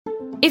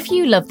If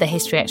you love the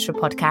History Extra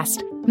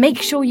podcast,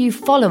 make sure you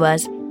follow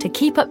us to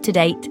keep up to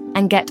date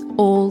and get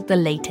all the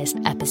latest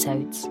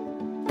episodes.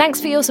 Thanks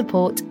for your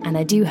support, and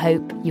I do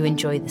hope you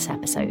enjoy this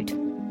episode.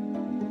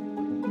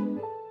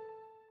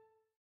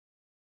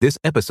 This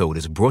episode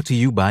is brought to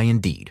you by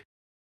Indeed.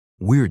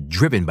 We're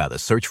driven by the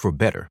search for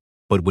better,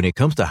 but when it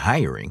comes to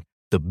hiring,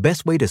 the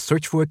best way to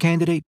search for a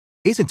candidate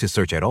isn't to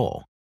search at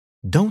all.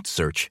 Don't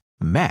search,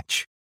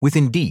 match with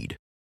Indeed.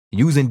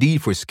 Use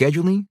Indeed for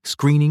scheduling,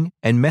 screening,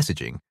 and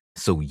messaging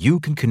so you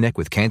can connect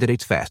with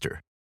candidates faster.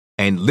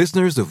 And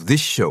listeners of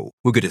this show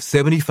will get a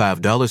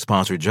 $75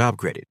 sponsored job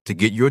credit to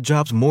get your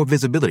jobs more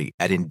visibility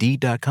at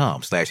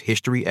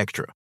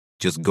Indeed.com/HistoryExtra.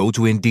 Just go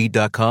to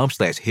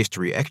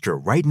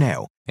Indeed.com/HistoryExtra right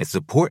now and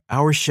support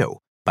our show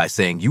by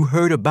saying you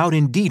heard about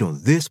Indeed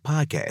on this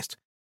podcast.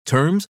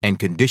 Terms and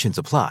conditions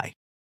apply.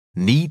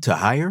 Need to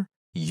hire?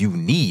 You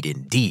need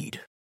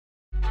Indeed.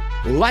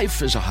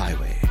 Life is a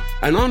highway,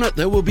 and on it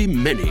there will be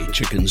many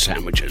chicken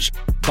sandwiches.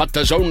 But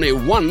there's only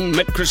one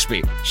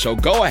McCrispy. So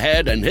go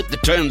ahead and hit the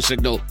turn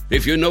signal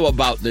if you know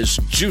about this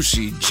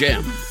juicy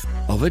gem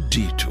of a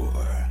detour.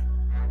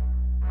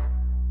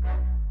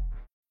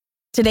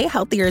 Today,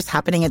 healthier is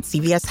happening at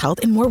CVS Health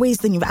in more ways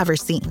than you've ever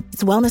seen.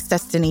 It's wellness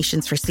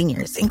destinations for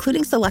seniors,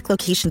 including select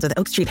locations with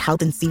Oak Street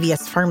Health and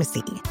CVS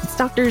Pharmacy. It's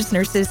doctors,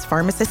 nurses,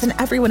 pharmacists, and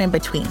everyone in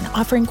between,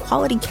 offering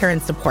quality care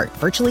and support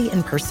virtually,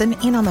 in person,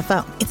 and on the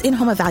phone. It's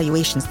in-home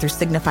evaluations through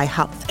Signify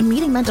Health and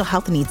meeting mental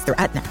health needs through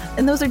Aetna.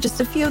 And those are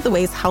just a few of the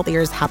ways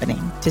healthier is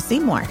happening. To see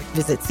more,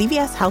 visit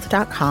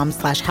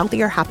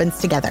cvshealth.com/healthier happens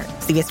together.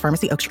 CVS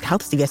Pharmacy, Oak Street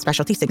Health, CVS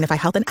Specialty, Signify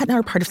Health, and Aetna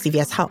are part of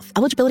CVS Health.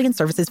 Eligibility and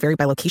services vary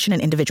by location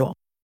and individual.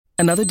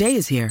 Another day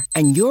is here,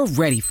 and you're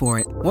ready for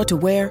it. What to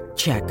wear?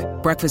 Check.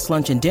 Breakfast,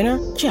 lunch, and dinner?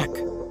 Check.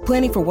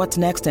 Planning for what's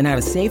next and how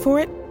to save for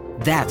it?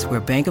 That's where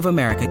Bank of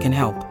America can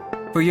help.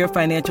 For your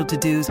financial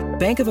to-dos,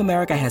 Bank of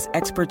America has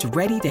experts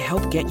ready to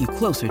help get you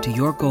closer to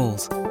your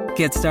goals.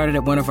 Get started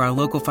at one of our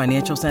local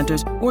financial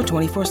centers or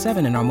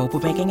 24/7 in our mobile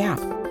banking app.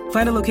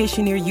 Find a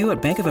location near you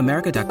at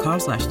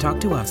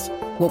bankofamerica.com/talktous.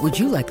 What would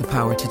you like the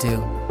power to do?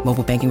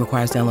 Mobile banking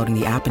requires downloading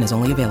the app and is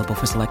only available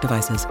for select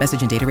devices.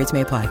 Message and data rates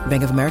may apply.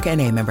 Bank of America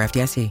N.A., member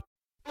FDIC.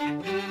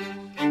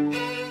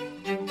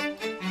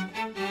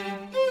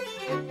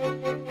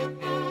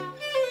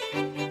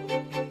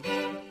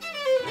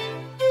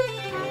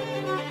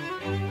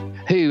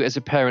 Who, as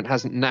a parent,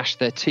 hasn't gnashed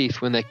their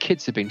teeth when their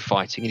kids have been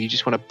fighting and you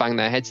just want to bang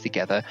their heads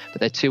together, but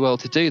they're too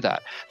old to do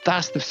that?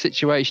 That's the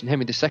situation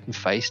Henry II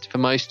faced for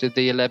most of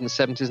the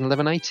 1170s and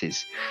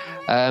 1180s.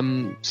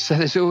 So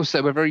there's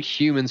also a very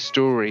human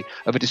story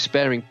of a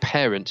despairing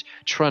parent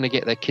trying to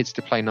get their kids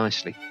to play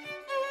nicely.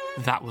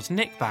 That was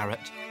Nick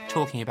Barrett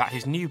talking about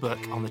his new book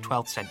on the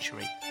 12th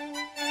century.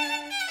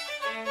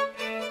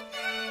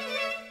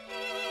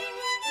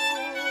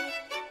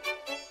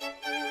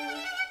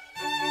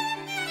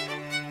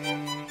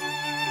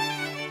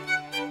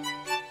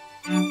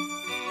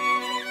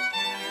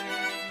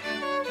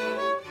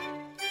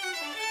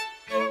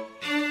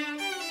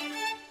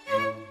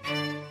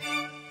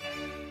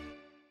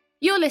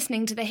 You're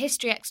listening to the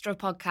History Extra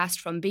podcast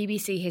from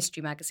BBC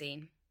History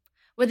Magazine.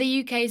 We're the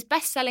UK's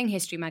best-selling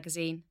history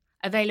magazine,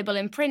 available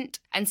in print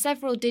and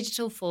several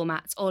digital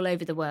formats all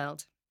over the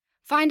world.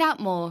 Find out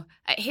more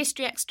at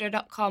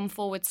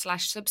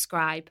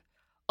historyextra.com/subscribe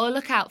or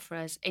look out for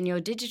us in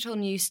your digital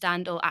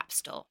newsstand or app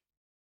store.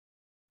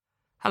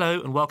 Hello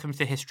and welcome to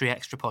the History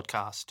Extra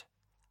podcast.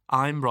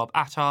 I'm Rob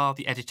Attar,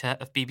 the editor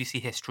of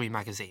BBC History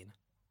Magazine.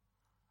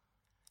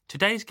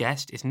 Today's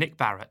guest is Nick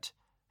Barrett,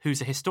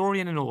 who's a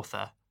historian and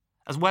author,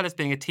 as well as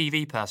being a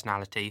TV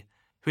personality,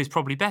 who is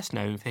probably best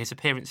known for his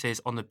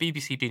appearances on the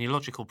BBC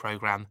genealogical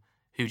programme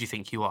Who Do You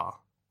Think You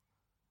Are?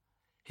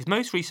 His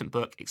most recent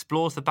book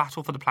explores the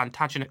battle for the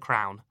Plantagenet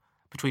crown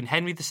between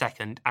Henry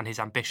II and his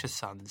ambitious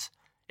sons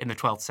in the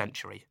 12th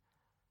century,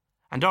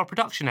 and our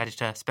production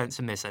editor,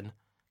 Spencer Mizzen,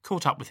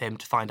 caught up with him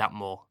to find out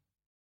more.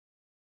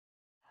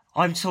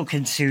 I'm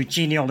talking to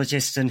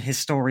genealogist and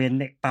historian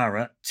Nick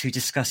Barrett to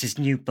discuss his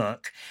new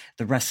book,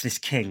 The Restless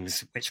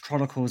Kings, which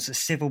chronicles a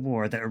civil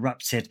war that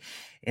erupted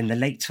in the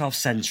late 12th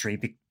century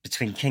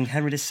between King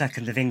Henry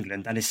II of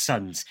England and his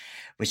sons,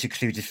 which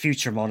included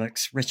future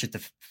monarchs Richard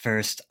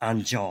I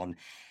and John.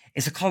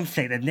 It's a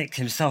conflict that Nick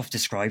himself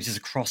describes as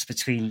a cross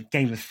between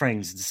Game of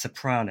Thrones and The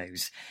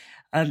Sopranos.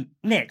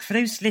 Nick, for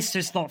those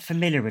listeners not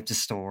familiar with the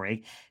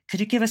story, could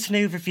you give us an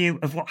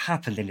overview of what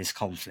happened in this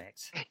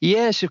conflict?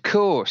 Yes, of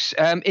course.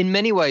 In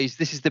many ways,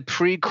 this is the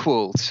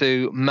prequel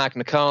to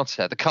Magna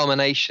Carta, the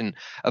culmination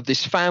of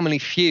this family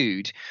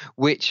feud,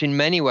 which in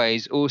many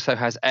ways also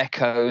has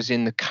echoes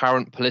in the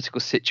current political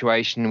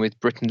situation with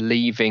Britain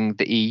leaving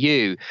the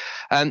EU.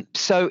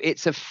 So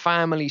it's a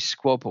family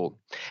squabble.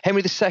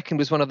 Henry II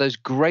was one of those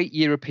great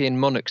European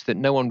monarchs that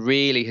no one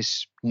really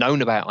has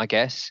known about, I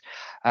guess.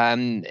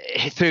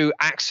 Through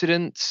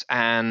accident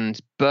and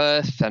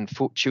birth and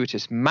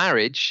fortuitous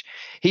marriage,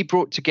 he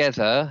brought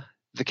together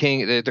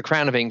the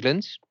crown of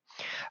England,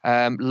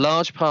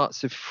 large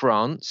parts of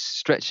France,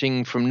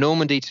 stretching from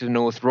Normandy to the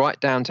north, right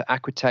down to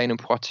Aquitaine and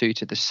Poitou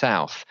to the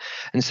south.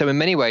 And so in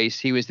many ways,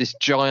 he was this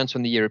giant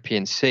on the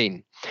European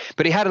scene.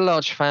 But he had a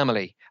large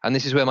family. And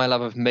this is where my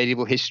love of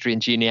medieval history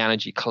and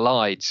genealogy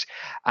collides.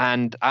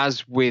 And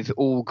as with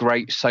all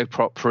great soap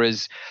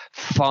operas,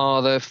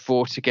 father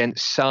fought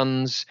against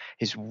sons,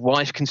 his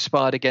wife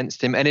conspired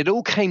against him, and it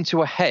all came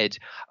to a head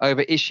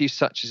over issues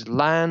such as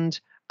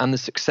land and the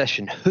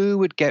succession. Who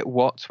would get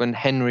what when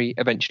Henry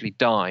eventually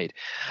died?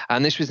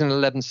 And this was in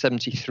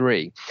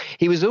 1173.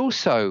 He was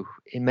also,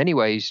 in many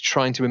ways,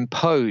 trying to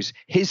impose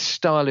his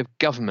style of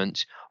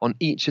government on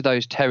each of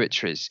those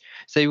territories.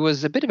 So he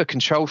was a bit of a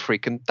control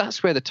freak, and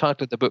that's where the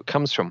title of the book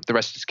comes from, The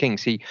Restless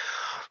Kings. He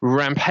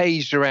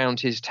rampaged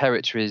around his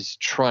territories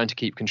trying to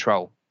keep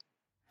control.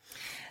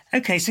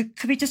 Okay, so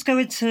could we just go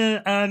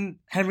into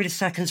Henry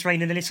II's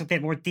reign in a little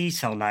bit more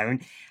detail now?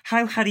 And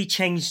how had he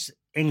changed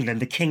England,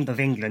 the Kingdom of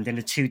England, in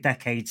the 2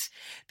 decades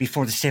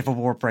before the Civil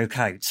War broke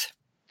out?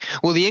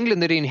 Well, the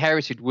England that he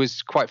inherited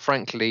was, quite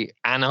frankly,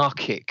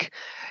 anarchic.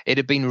 It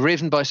had been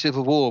riven by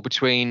civil war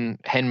between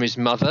Henry's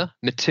mother,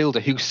 Matilda,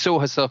 who saw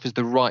herself as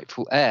the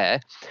rightful heir,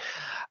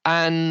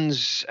 and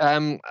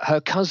her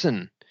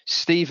cousin,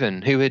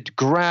 Stephen, who had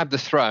grabbed the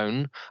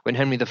throne when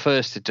Henry I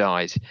had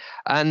died.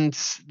 And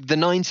the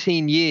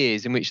 19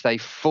 years in which they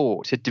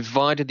fought had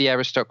divided the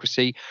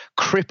aristocracy,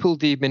 crippled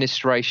the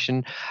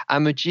administration,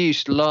 and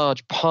reduced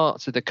large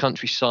parts of the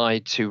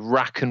countryside to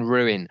rack and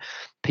ruin.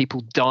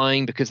 People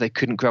dying because they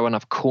couldn't grow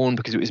enough corn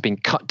because it was being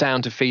cut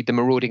down to feed the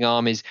marauding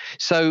armies.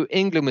 So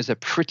England was a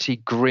pretty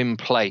grim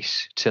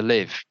place to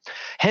live.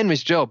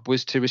 Henry's job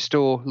was to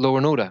restore law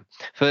and order.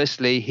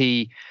 Firstly,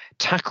 he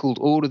tackled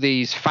all of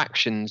these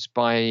factions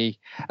by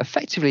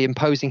effectively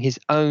imposing his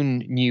own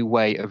new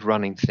way of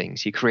running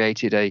things. He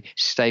created a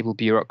stable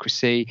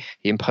bureaucracy.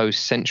 He imposed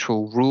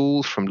central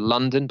rule from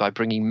London by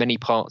bringing many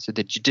parts of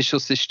the judicial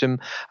system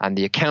and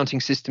the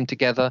accounting system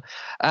together.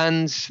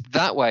 And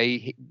that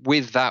way,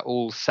 with that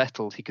all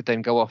settled, he could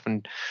then go off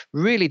and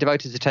really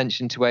devote his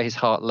attention to where his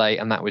heart lay,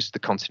 and that was the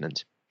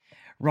continent.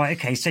 Right,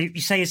 okay. So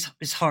you say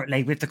his heart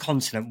lay with the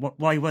continent.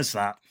 Why was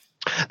that?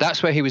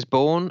 That's where he was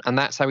born, and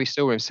that's how he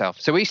saw himself.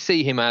 So we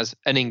see him as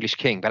an English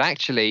king, but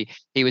actually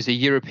he was a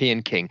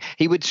European king.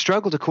 He would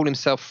struggle to call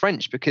himself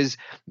French because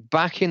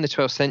back in the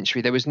 12th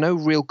century, there was no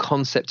real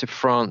concept of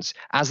France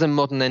as a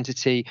modern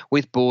entity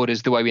with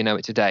borders the way we know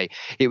it today.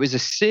 It was a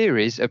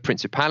series of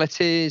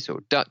principalities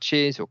or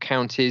duchies or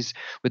counties,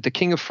 with the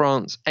King of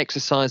France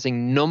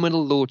exercising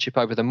nominal lordship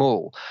over them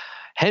all.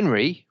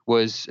 Henry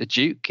was a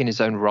duke in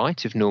his own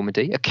right of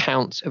Normandy, a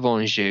count of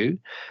Anjou,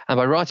 and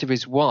by right of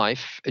his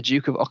wife, a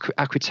duke of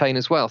Aquitaine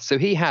as well. So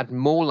he had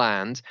more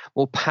land,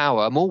 more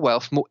power, more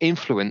wealth, more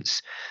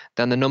influence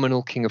than the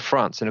nominal king of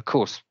France. And of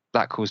course,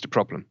 that caused a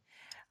problem.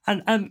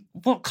 And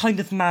what kind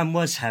of man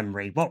was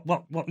Henry?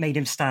 What made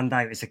him stand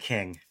out as a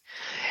king?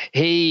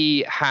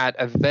 He had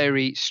a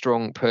very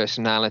strong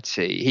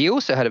personality. He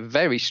also had a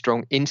very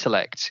strong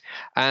intellect.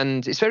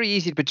 And it's very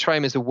easy to portray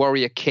him as a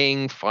warrior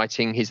king,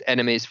 fighting his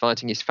enemies,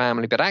 fighting his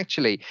family. But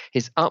actually,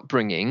 his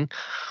upbringing,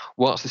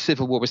 whilst the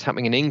Civil War was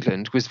happening in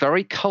England, was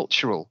very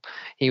cultural.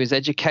 He was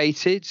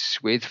educated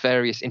with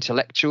various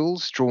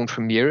intellectuals drawn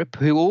from Europe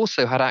who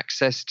also had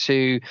access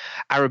to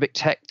Arabic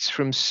texts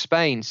from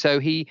Spain. So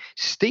he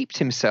steeped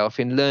himself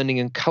in learning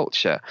and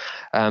culture,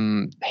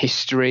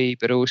 history,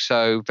 but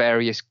also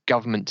various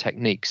government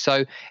techniques.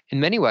 So in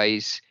many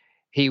ways,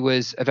 he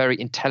was a very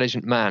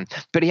intelligent man,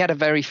 but he had a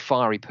very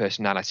fiery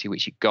personality,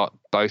 which he got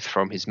both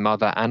from his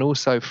mother and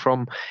also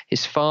from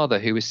his father,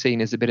 who was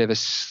seen as a bit of a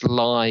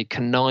sly,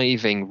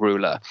 conniving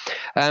ruler.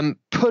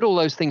 Put all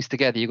those things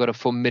together, you've got a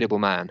formidable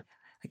man.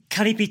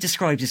 Can he be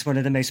described as one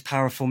of the most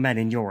powerful men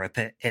in Europe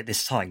at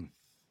this time?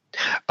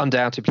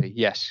 Undoubtedly,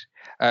 yes.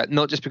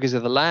 Not just because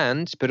of the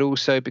land, but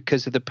also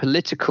because of the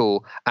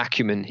political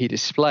acumen he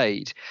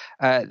displayed.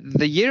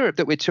 The Europe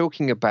that we're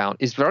talking about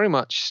is very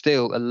much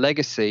still a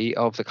legacy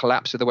of the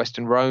collapse of the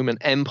Western Roman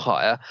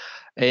Empire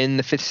in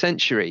the 5th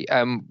century.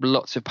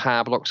 Lots of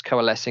power blocks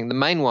coalescing. The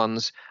main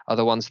ones are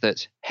the ones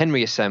that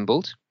Henry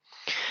assembled.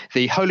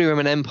 The Holy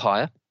Roman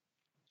Empire,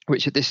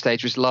 which at this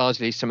stage was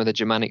largely some of the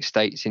Germanic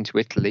states into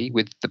Italy,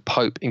 with the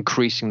Pope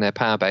increasing their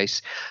power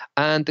base,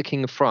 and the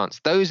King of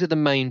France. Those are the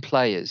main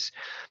players.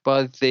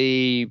 By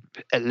the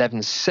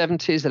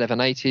 1170s,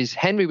 1180s,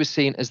 Henry was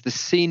seen as the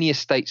senior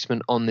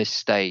statesman on this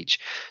stage,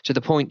 to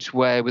the point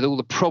where, with all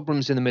the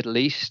problems in the Middle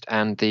East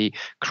and the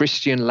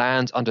Christian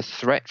lands under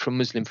threat from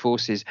Muslim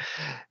forces,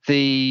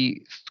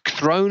 the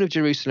throne of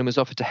Jerusalem was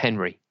offered to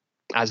Henry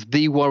as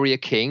the warrior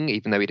king,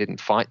 even though he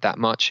didn't fight that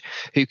much,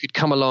 who could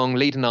come along,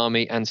 lead an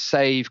army and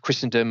save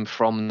Christendom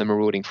from the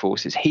marauding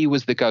forces. He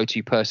was the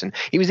go-to person.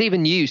 He was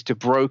even used to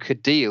broker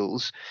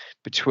deals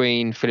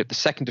between Philip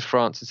II of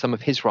France and some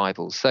of his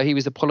rivals. So he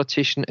was a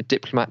politician, a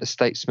diplomat, a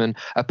statesman,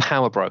 a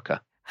power broker.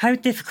 How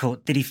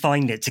difficult did he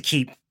find it to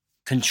keep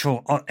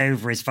control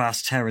over his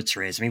vast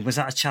territories. I mean, was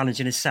that a challenge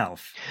in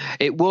itself?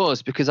 It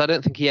was, because I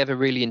don't think he ever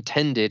really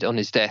intended on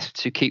his death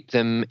to keep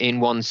them in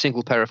one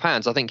single pair of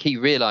hands. I think he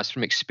realised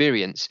from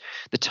experience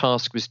the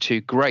task was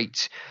too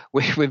great.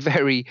 We're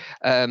very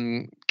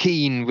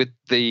keen, with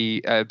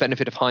the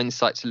benefit of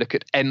hindsight, to look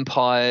at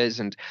empires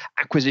and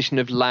acquisition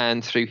of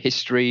land through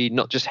history,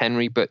 not just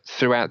Henry, but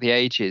throughout the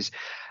ages.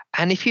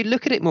 And if you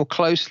look at it more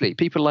closely,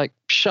 people like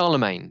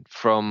Charlemagne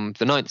from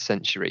the 9th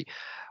century,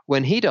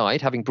 when he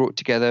died, having brought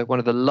together one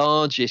of the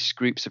largest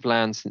groups of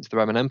land since the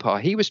Roman Empire,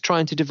 he was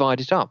trying to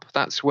divide it up.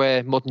 That's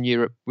where modern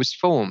Europe was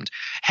formed.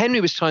 Henry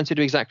was trying to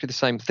do exactly the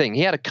same thing.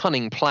 He had a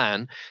cunning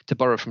plan, to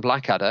borrow from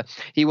Blackadder.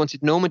 He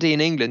wanted Normandy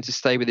and England to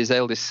stay with his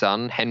eldest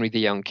son, Henry the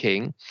Young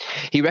King.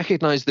 He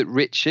recognised that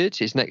Richard,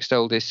 his next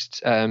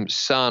oldest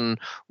son,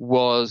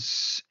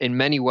 was in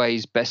many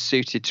ways best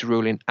suited to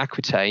rule in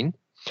Aquitaine.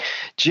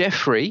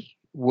 Geoffrey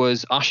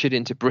was ushered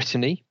into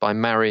Brittany by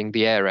marrying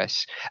the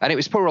heiress. And it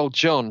was poor old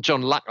John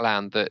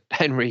Lackland, that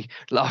Henry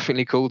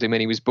laughingly called him when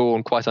he was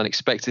born quite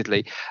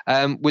unexpectedly,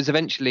 was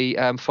eventually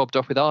fobbed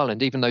off with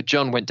Ireland, even though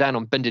John went down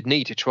on bended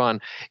knee to try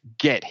and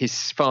get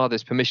his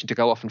father's permission to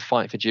go off and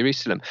fight for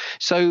Jerusalem.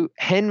 So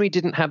Henry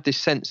didn't have this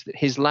sense that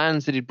his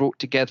lands that he'd brought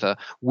together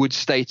would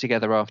stay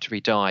together after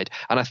he died.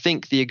 And I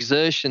think the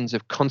exertions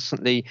of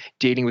constantly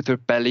dealing with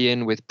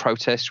rebellion, with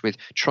protest, with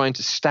trying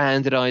to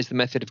standardise the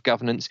method of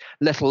governance,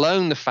 let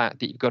alone the fact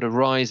that you've got a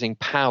rising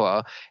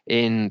power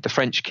in the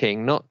French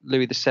king, not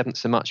Louis VII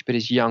so much, but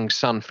his young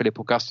son, Philip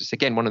Augustus,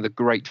 again, one of the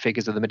great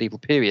figures of the medieval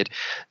period,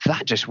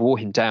 that just wore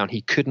him down.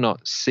 He could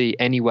not see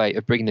any way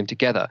of bringing them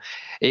together.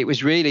 It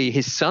was really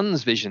his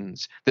son's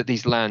visions that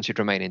these lands should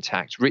remain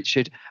intact.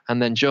 Richard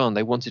and then John,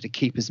 they wanted to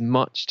keep as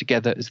much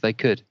together as they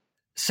could.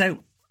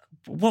 So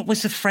what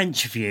was the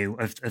French view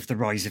of the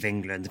rise of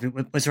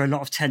England? Was there a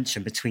lot of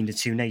tension between the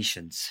two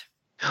nations?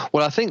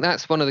 Well, I think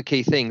that's one of the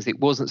key things. It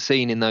wasn't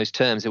seen in those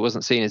terms. It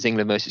wasn't seen as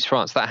England versus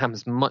France. That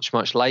happens much,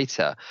 much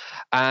later.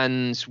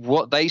 And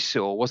what they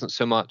saw wasn't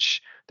so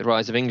much the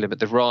rise of England, but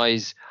the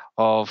rise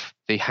of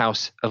the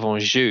House of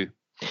Anjou.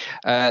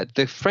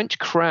 The French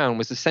crown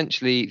was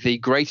essentially the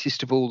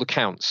greatest of all the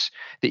counts.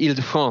 The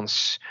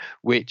Ile-de-France,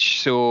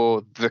 which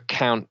saw the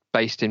count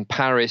based in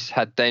Paris,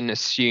 had then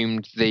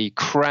assumed the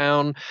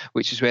crown,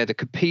 which is where the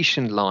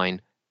Capetian line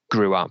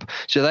grew up.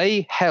 So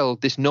they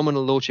held this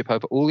nominal lordship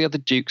over all the other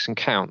dukes and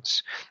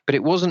counts, but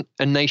it wasn't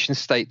a nation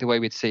state the way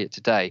we'd see it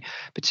today.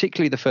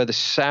 Particularly the further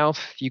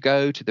south you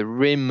go, to the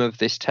rim of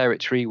this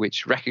territory,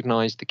 which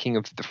recognized the king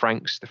of the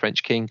Franks, the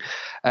French king,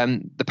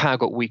 the power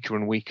got weaker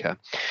and weaker.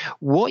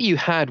 What you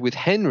had with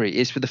Henry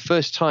is, for the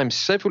first time,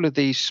 several of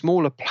these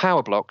smaller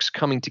power blocks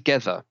coming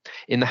together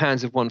in the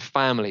hands of one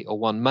family or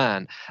one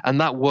man, and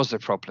that was a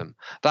problem.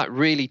 That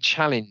really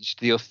challenged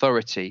the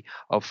authority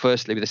of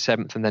first Louis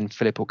VII and then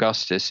Philip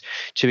Augustus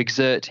to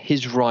exert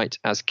his right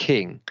as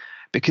king,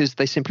 because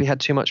they simply had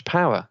too much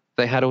power.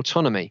 They had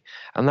autonomy.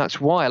 And that's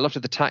why a lot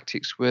of the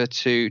tactics were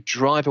to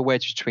drive a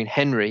wedge between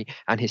Henry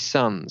and his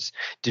sons,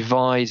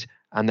 divide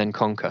and then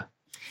conquer.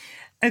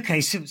 Okay,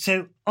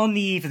 so on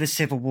the eve of the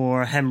Civil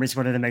War, Henry's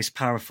one of the most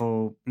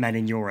powerful men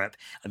in Europe.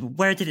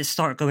 Where did it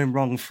start going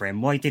wrong for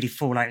him? Why did he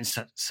fall out in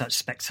such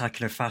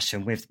spectacular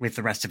fashion with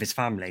the rest of his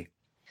family?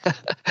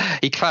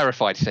 He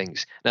clarified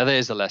things. Now,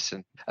 there's a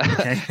lesson.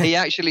 Okay. He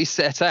actually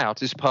set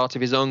out, as part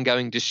of his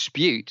ongoing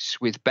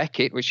disputes with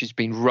Becket, which has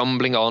been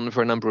rumbling on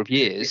for a number of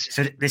years.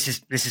 So this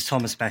is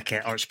Thomas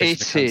Becket,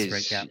 Archbishop of Canterbury.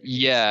 It is,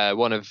 yeah,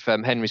 one of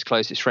Henry's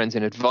closest friends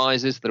and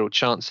advisors, the Lord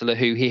Chancellor,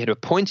 who he had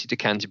appointed to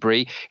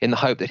Canterbury in the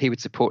hope that he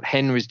would support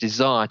Henry's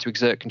desire to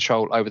exert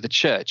control over the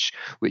church,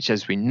 which,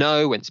 as we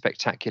know, went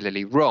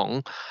spectacularly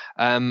wrong,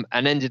 and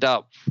ended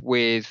up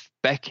with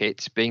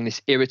Becket being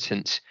this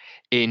irritant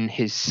in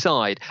his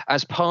side.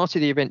 As part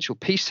of the eventual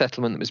peace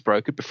settlement that was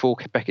brokered before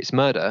Becket's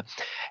murder,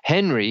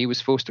 Henry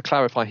was forced to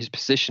clarify his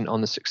position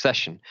on the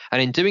succession.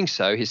 And in doing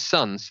so, his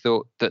sons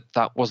thought that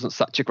that wasn't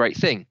such a great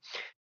thing.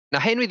 Now,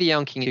 Henry the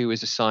Young King, who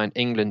was assigned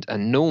England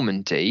and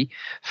Normandy,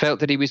 felt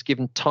that he was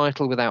given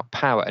title without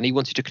power, and he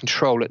wanted to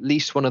control at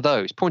least one of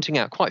those, pointing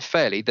out quite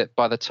fairly that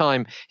by the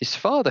time his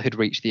father had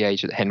reached the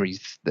age that Henry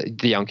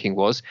the Young King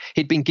was,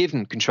 he'd been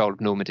given control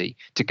of Normandy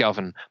to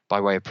govern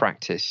by way of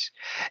practice.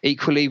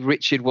 Equally,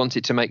 Richard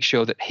wanted to make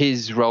sure that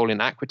his role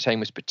in Aquitaine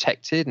was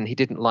protected, and he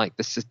didn't like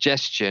the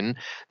suggestion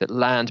that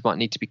land might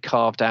need to be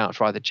carved out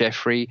for either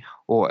Geoffrey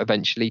or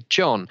eventually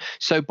John.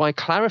 So by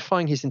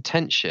clarifying his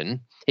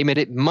intention, he made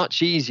it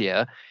much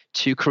easier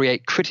to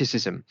create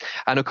criticism.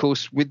 And of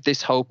course, with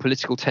this whole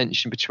political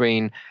tension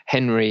between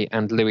Henry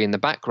and Louis in the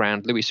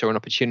background, Louis saw an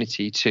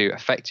opportunity to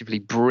effectively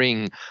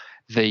bring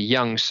the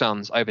young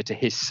sons over to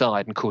his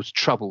side and cause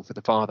trouble for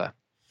the father.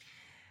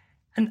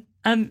 And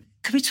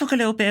can we talk a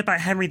little bit about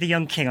Henry the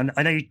Young King?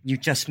 I know you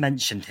just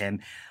mentioned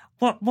him.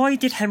 Why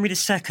did Henry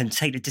II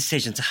take the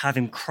decision to have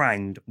him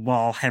crowned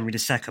while Henry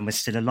II was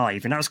still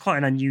alive? And that was quite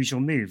an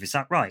unusual move, is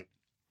that right?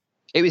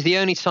 It was the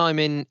only time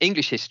in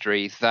English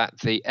history that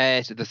the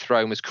heir to the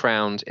throne was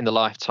crowned in the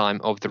lifetime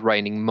of the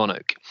reigning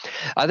monarch.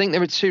 I think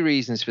there are two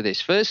reasons for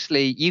this.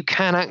 Firstly, you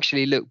can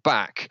actually look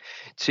back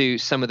to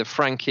some of the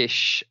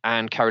Frankish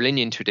and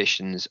Carolingian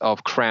traditions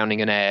of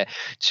crowning an heir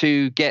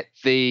to get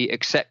the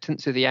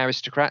acceptance of the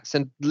aristocrats.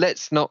 And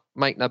let's not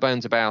make no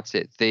bones about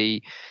it,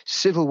 the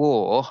civil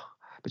war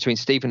between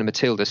Stephen and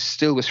Matilda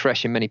still was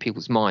fresh in many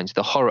people's minds.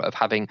 The horror of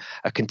having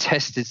a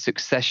contested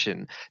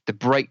succession, the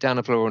breakdown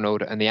of law and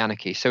order, and the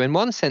anarchy. So in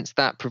one sense,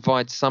 that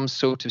provides some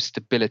sort of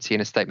stability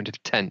and a statement of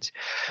intent.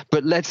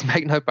 But let's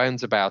make no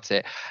bones about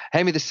it.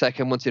 Henry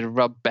II wanted to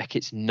rub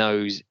Becket's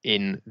nose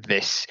in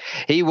this.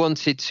 He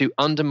wanted to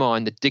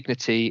undermine the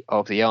dignity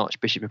of the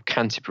Archbishop of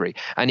Canterbury.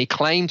 And he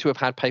claimed to have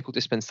had papal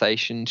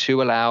dispensation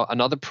to allow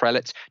another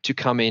prelate to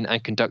come in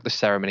and conduct the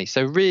ceremony.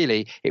 So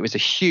really, it was a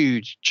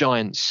huge,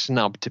 giant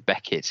snub to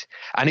Becket.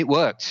 And it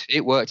worked.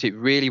 It worked. It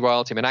really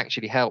riled him and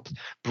actually helped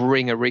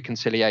bring a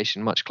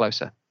reconciliation much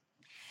closer.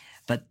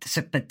 But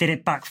did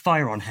it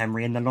backfire on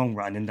Henry in the long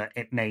run, in that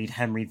it made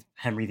Henry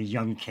the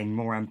young king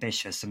more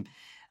ambitious and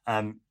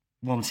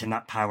wanting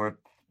that power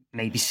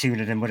maybe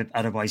sooner than would have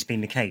otherwise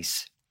been the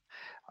case?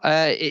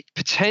 It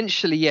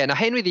potentially, yeah. Now,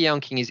 Henry the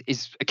Young King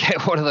is again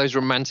one of those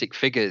romantic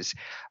figures.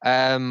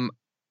 In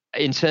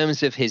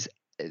terms of his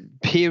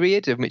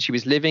period in which he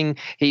was living,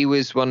 he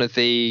was one of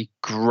the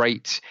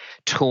great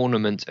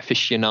tournament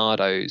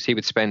aficionados. He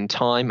would spend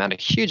time and a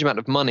huge amount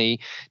of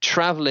money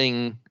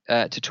traveling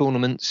to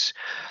tournaments,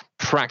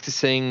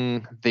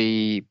 practicing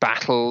the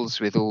battles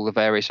with all the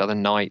various other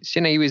knights.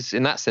 You know, he was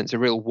in that sense a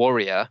real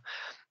warrior,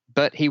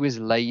 but he was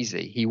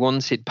lazy. He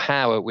wanted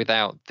power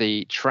without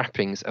the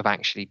trappings of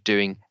actually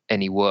doing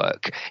any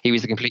work. He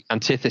was the complete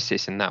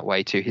antithesis in that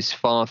way to his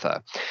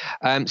father.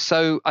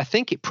 So I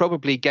think it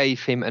probably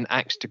gave him an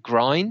axe to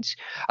grind.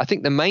 I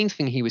think the main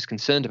thing he was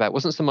concerned about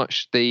wasn't so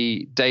much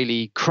the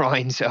daily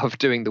grinds of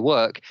doing the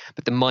work,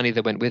 but the money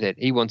that went with it.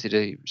 He wanted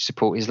to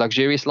support his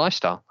luxurious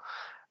lifestyle.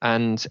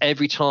 And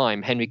every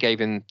time Henry gave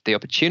him the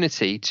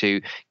opportunity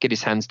to get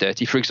his hands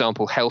dirty, for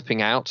example,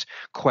 helping out,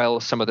 quell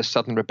some of the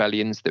southern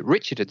rebellions that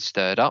Richard had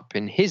stirred up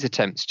in his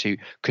attempts to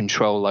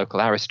control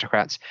local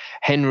aristocrats,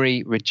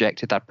 Henry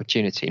rejected that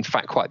opportunity. In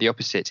fact, quite the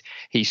opposite.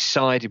 He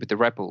sided with the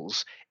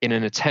rebels in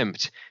an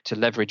attempt to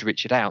leverage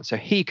Richard out so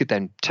he could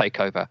then take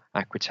over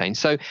Aquitaine.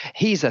 So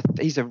he's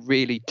a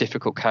really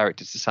difficult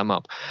character to sum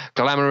up.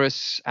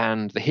 Glamorous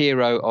and the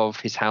hero of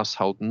his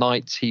household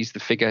knights. He's the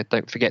figure,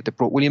 don't forget, that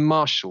brought William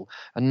Marshall,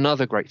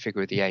 another great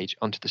figure of the age,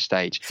 onto the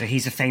stage. So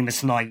he's a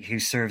famous knight who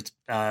served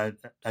a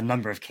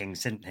number of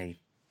kings, didn't he?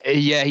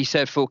 Yeah, he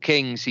served 4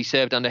 kings. He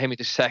served under Henry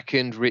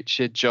II,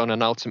 Richard, John,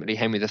 and ultimately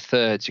Henry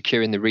III,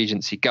 securing the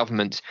regency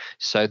government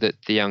so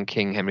that the young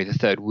king, Henry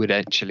III, would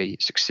actually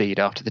succeed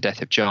after the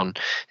death of John.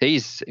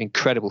 He's an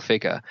incredible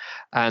figure.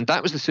 And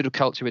that was the sort of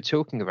culture we're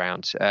talking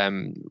around.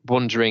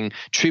 Wandering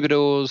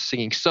troubadours,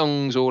 singing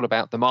songs all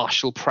about the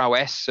martial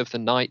prowess of the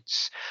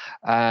knights.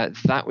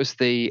 That was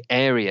the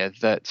area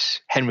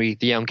that Henry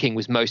the young king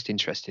was most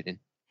interested in.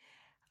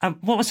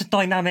 What was the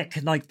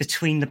dynamic like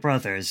between the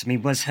brothers? I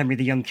mean, was Henry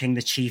the Young King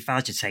the chief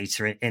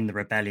agitator in the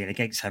rebellion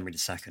against Henry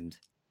II?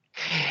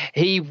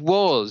 He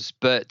was,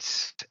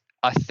 but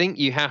I think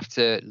you have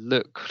to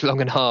look long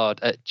and hard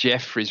at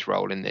Geoffrey's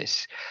role in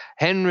this.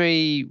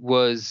 Henry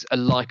was a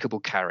likeable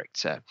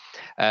character.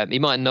 He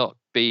might not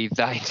be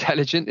that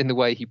intelligent in the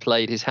way he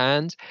played his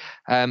hand,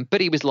 but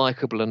he was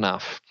likeable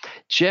enough.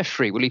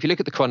 Geoffrey, well, if you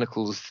look at the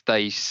chronicles,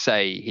 they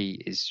say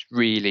he is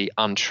really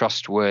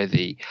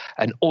untrustworthy,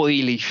 an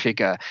oily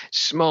figure,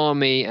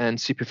 smarmy and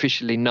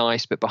superficially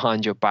nice, but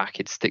behind your back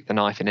he'd stick the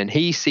knife in. And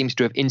he seems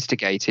to have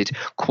instigated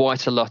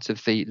quite a lot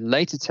of the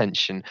later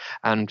tension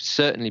and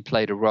certainly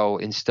played a role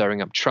in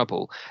stirring up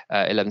trouble,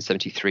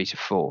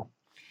 1173-4.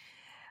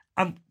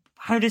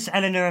 How does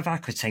Eleanor of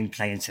Aquitaine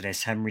play into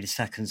this, Henry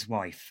II's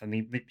wife? I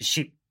mean,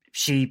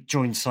 she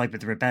joined side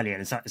with the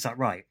rebellion. Is that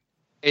right?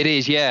 It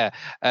is, yeah.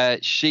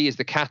 She is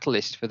the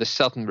catalyst for the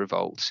Southern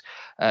revolts.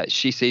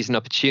 She sees an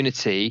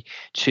opportunity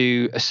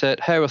to assert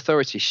her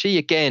authority. She,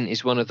 again,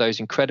 is one of those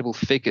incredible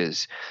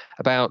figures.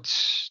 About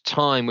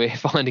time, we're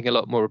finding a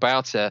lot more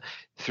about her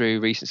through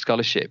recent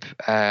scholarship.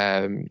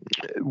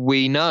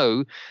 We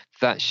know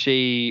that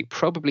she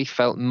probably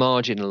felt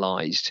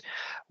marginalised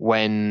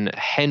when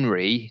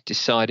Henry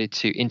decided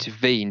to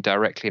intervene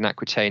directly in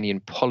Aquitanian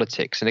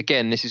politics. And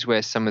again, this is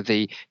where some of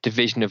the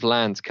division of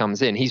lands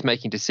comes in. He's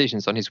making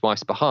decisions on his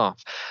wife's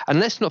behalf. And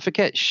let's not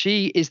forget,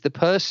 she is the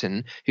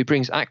person who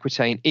brings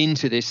Aquitaine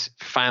into this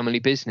family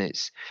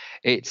business.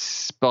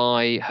 It's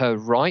by her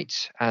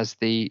right as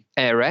the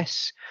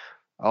heiress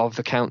of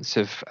the Counts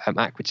of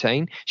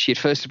Aquitaine. She had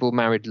first of all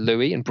married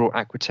Louis and brought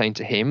Aquitaine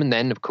to him. And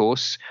then, of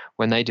course,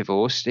 when they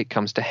divorced, it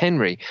comes to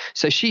Henry.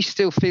 So she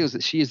still feels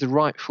that she is the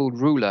rightful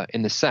ruler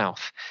in the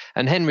south.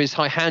 And Henry's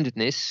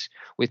high-handedness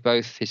with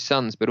both his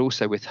sons, but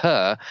also with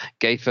her,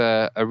 gave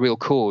her a real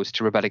cause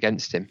to rebel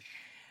against him.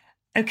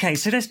 Okay,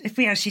 so if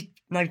we actually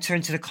now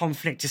turn to the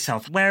conflict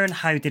itself, where and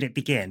how did it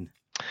begin?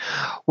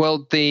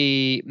 Well,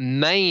 the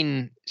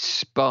main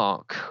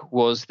spark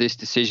was this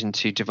decision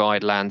to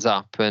divide lands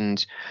up,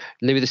 and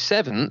Louis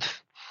VII,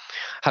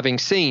 having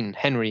seen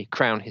Henry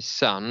crown his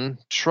son,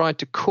 tried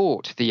to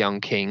court the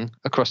young king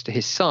across to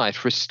his side.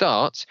 For a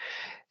start,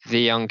 the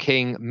young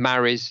king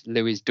marries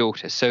Louis's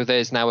daughter, so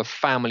there's now a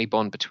family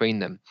bond between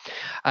them.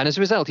 And as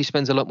a result, he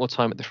spends a lot more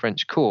time at the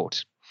French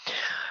court.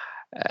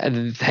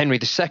 And Henry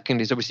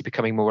II is obviously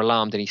becoming more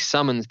alarmed, and he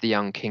summons the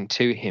young king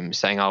to him,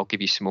 saying, "I'll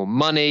give you some more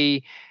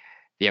money."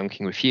 The young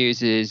king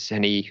refuses,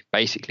 and he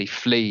basically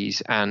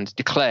flees and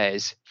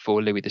declares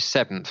for Louis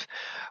VII.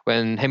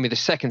 When Henry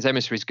II's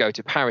emissaries go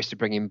to Paris to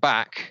bring him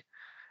back,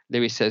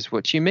 Louis says,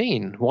 "What do you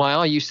mean? Why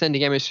are you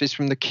sending emissaries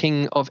from the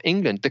King of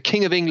England? The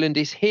King of England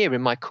is here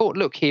in my court.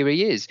 Look, here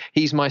he is.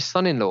 He's my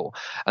son-in-law."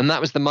 And that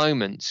was the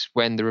moment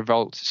when the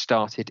revolt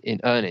started in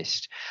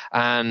earnest.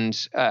 And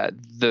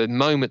the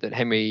moment that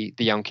Henry,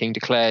 the young king,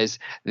 declares,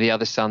 the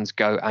other sons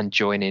go and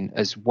join in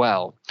as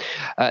well.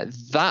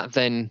 That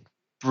then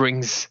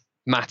brings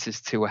matters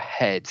to a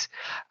head,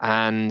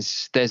 and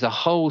there's a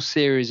whole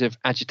series of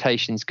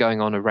agitations going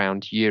on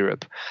around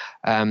Europe.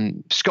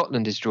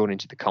 Scotland is drawn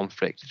into the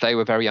conflict. They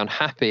were very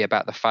unhappy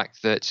about the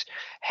fact that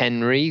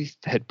Henry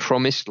had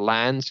promised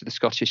lands to the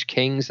Scottish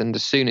kings, and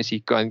as soon as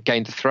he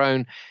gained the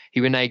throne, he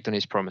reneged on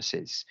his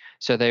promises.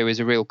 So there was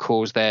a real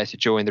cause there to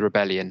join the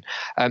rebellion.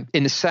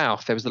 In the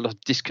south, there was a lot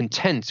of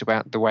discontent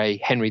about the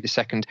way Henry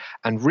II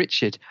and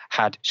Richard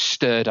had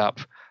stirred up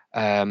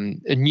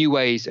new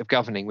ways of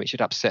governing, which had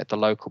upset the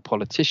local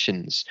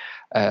politicians.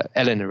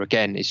 Eleanor,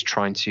 again, is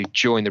trying to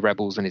join the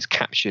rebels and is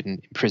captured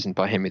and imprisoned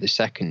by Henry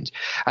II.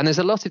 And there's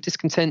a lot of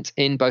discontent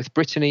in both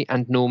Brittany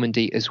and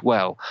Normandy as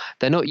well.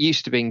 They're not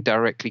used to being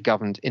directly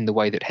governed in the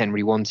way that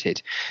Henry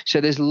wanted. So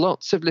there's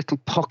lots of little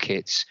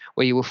pockets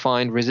where you will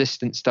find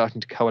resistance starting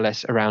to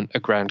coalesce around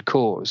a grand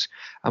cause.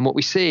 And what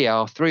we see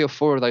are 3 or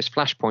 4 of those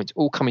flashpoints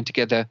all coming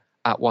together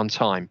at one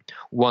time.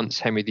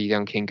 Once Henry the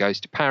young king goes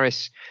to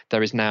Paris,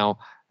 there is now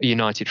a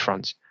united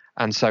front.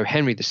 And so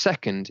Henry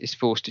II is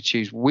forced to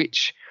choose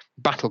which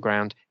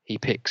battleground he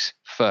picks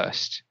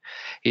first.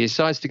 He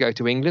decides to go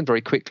to England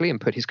very quickly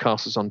and put his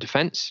castles on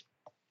defence,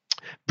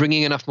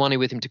 bringing enough money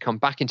with him to come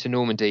back into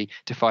Normandy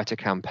to fight a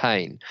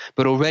campaign.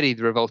 But already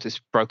the revolt has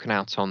broken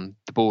out on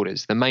the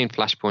borders. The main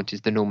flashpoint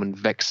is the Norman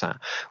Vexin,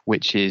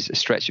 which is a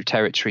stretch of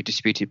territory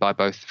disputed by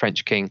both the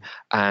French king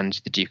and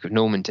the Duke of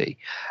Normandy.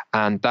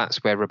 And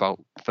that's where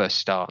revolt first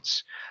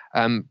starts.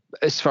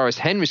 As far as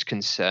Henry's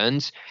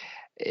concerned,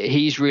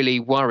 he's really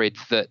worried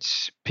that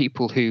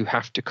people who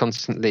have to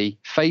constantly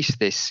face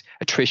this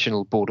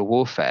attritional border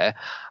warfare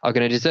are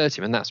going to desert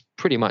him. And that's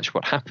pretty much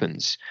what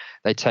happens.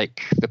 They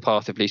take the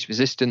path of least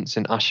resistance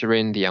and usher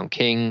in the young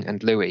king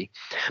and Louis.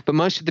 But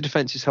most of the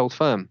defences hold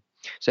firm.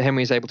 So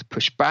Henry is able to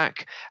push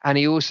back, and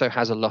he also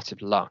has a lot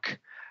of luck.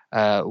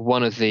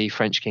 One of the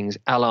French king's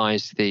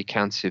allies, the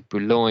Count of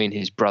Boulogne,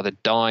 his brother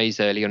dies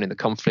early on in the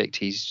conflict.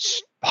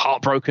 He's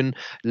heartbroken,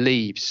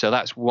 leaves. So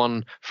that's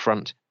one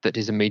front that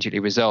is immediately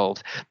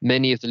resolved.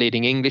 Many of the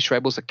leading English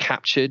rebels are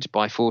captured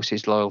by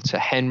forces loyal to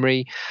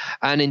Henry.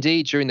 And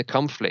indeed, during the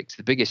conflict,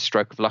 the biggest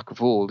stroke of luck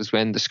of all is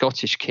when the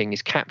Scottish king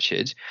is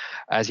captured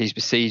as he's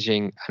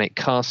besieging Alnwick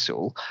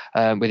Castle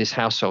with his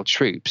household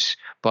troops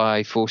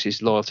by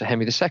forces loyal to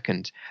Henry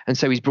II. And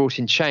so he's brought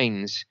in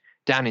chains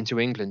down into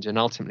England and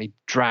ultimately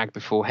dragged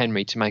before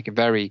Henry to make a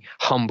very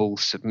humble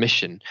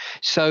submission.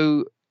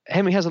 So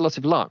Henry has a lot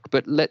of luck,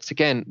 but let's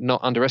again not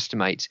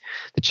underestimate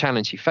the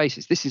challenge he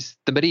faces. This is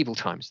the medieval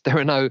times. There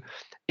are no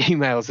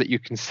emails that you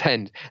can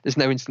send. There's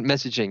no instant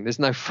messaging. There's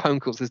no phone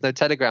calls. There's no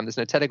telegram. There's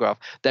no telegraph.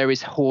 There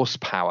is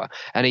horsepower.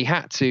 And he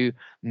had to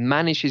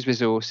manage his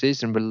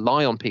resources and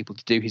rely on people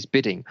to do his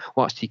bidding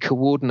whilst he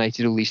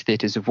coordinated all these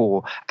theatres of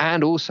war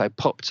and also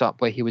popped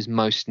up where he was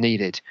most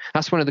needed.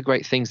 That's one of the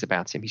great things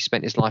about him. He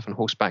spent his life on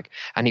horseback,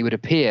 and he would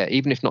appear,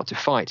 even if not to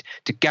fight,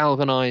 to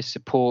galvanise,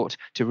 support,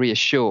 to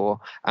reassure,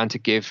 and to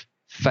give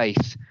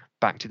faith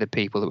back to the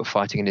people that were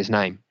fighting in his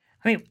name.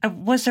 I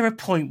mean, was there a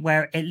point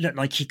where it looked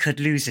like he could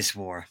lose this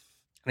war?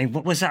 I mean,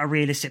 was that a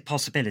realistic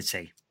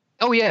possibility?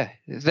 Oh, yeah.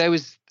 There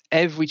was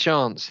every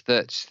chance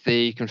that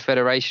the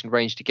Confederation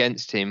ranged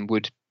against him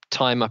would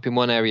tie him up in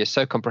one area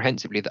so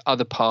comprehensively that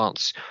other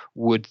parts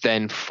would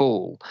then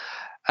fall.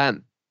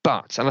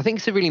 But, and I think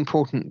it's a really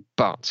important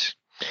but,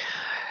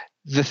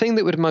 the thing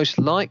that would most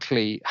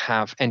likely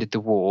have ended the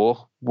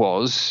war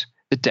was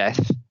the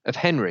death of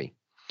Henry.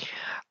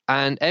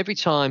 And every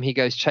time he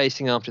goes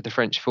chasing after the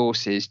French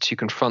forces to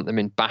confront them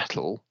in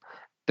battle,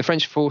 the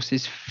French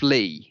forces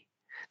flee.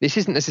 This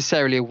isn't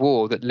necessarily a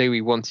war that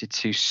Louis wanted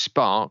to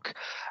spark,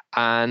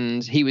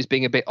 and he was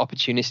being a bit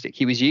opportunistic.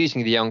 He was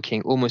using the young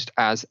king almost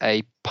as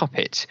a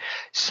puppet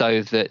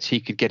so that he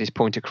could get his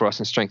point across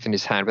and strengthen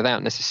his hand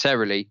without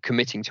necessarily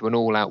committing to an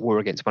all-out war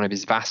against one of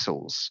his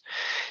vassals.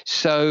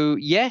 So,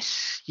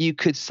 yes, you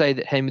could say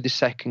that Henry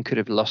II could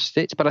have lost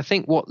it, but I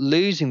think what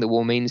losing the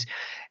war means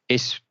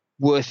is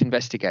worth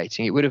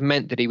investigating. It would have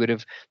meant that he would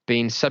have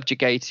been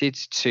subjugated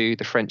to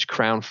the French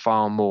crown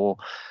far more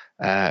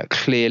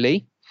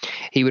clearly.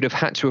 He would have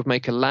had to have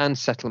made a land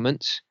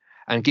settlement,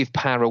 and give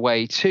power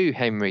away to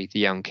Henry, the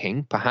young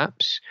king,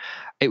 perhaps,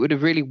 it would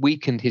have really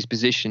weakened his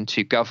position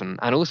to govern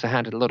and also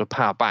handed a lot of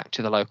power back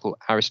to the local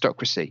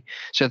aristocracy.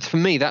 So for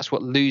me, that's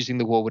what losing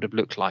the war would have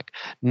looked like.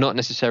 Not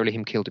necessarily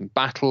him killed in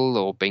battle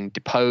or being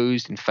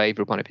deposed in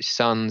favour of one of his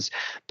sons,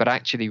 but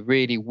actually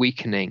really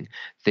weakening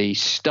the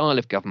style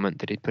of government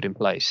that he'd put in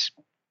place.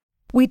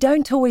 We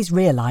don't always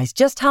realise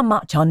just how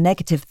much our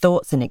negative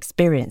thoughts and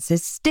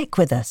experiences stick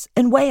with us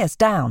and weigh us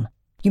down.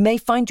 You may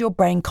find your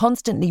brain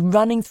constantly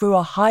running through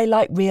a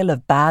highlight reel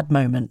of bad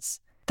moments.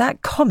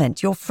 That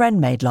comment your friend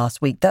made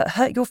last week that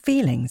hurt your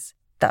feelings.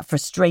 That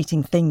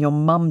frustrating thing your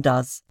mum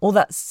does. Or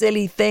that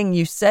silly thing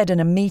you said in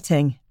a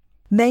meeting.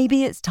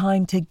 Maybe it's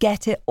time to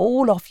get it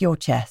all off your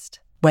chest.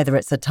 Whether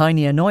it's a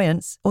tiny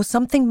annoyance or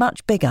something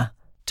much bigger.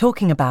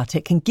 Talking about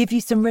it can give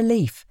you some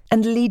relief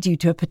and lead you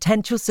to a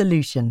potential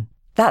solution.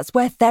 That's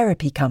where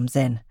therapy comes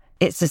in.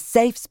 It's a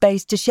safe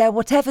space to share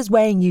whatever's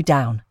weighing you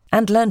down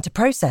and learn to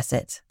process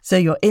it so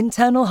your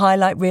internal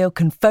highlight reel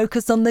can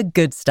focus on the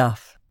good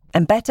stuff.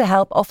 And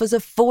BetterHelp offers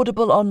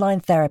affordable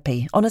online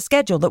therapy on a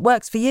schedule that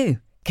works for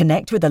you.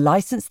 Connect with a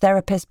licensed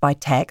therapist by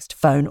text,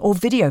 phone, or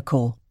video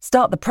call.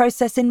 Start the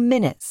process in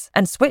minutes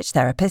and switch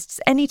therapists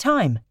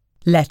anytime.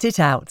 Let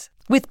it out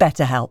with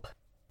BetterHelp.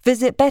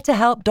 Visit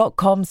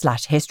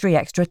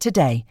betterhelp.com/historyextra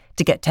today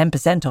to get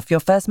 10% off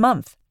your first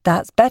month.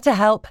 That's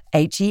BetterHelp,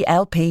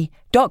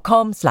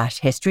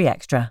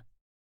 HELP.com/historyextra.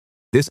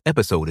 This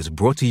episode is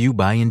brought to you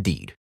by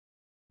Indeed.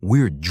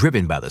 We're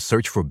driven by the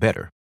search for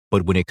better,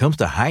 but when it comes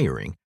to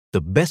hiring,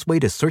 the best way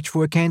to search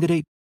for a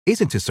candidate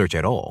isn't to search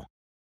at all.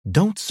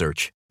 Don't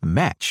search,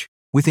 match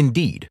with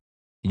Indeed.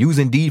 Use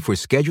Indeed for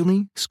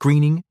scheduling,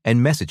 screening, and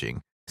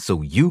messaging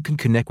so you can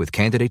connect with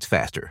candidates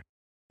faster.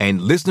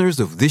 And listeners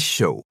of this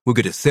show will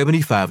get a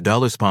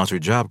 $75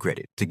 sponsored job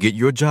credit to get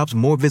your jobs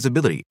more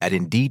visibility at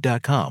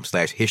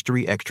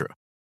Indeed.com/historyextra.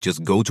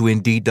 Just go to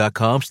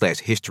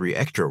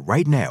Indeed.com/historyextra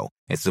right now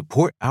and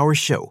support our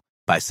show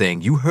by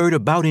saying you heard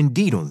about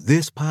Indeed on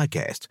this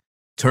podcast.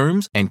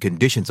 Terms and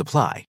conditions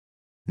apply.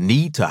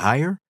 Need to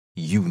hire?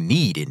 You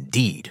need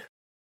Indeed.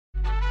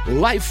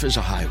 Life is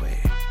a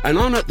highway, and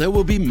on it there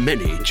will be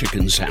many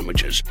chicken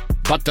sandwiches.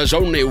 But there's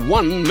only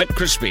one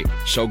McCrispy.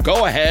 So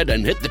go ahead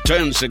and hit the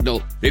turn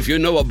signal if you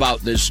know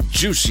about this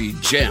juicy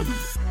gem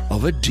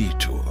of a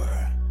detour.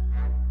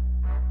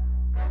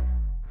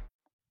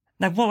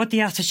 Now, what would the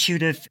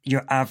attitude of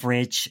your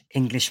average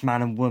English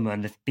man and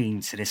woman have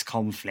been to this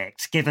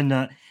conflict, given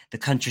that the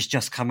country's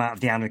just come out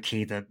of the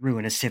anarchy that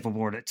ruined a civil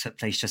war that took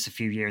place just a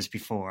few years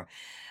before?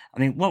 I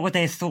mean, what would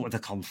they have thought of the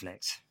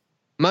conflict?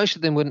 Most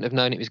of them wouldn't have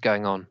known it was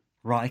going on.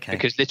 Right, okay.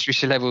 Because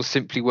literacy levels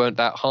simply weren't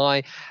that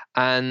high,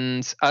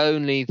 and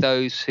only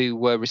those who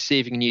were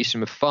receiving news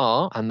from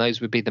afar, and those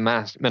would be the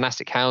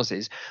monastic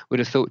houses, would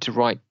have thought to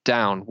write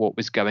down what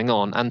was going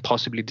on and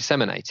possibly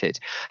disseminate it.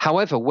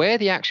 However, where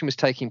the action was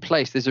taking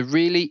place, there's a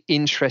really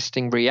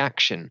interesting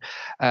reaction.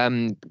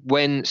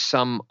 When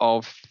some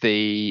of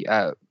the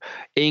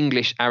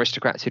English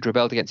aristocrats who'd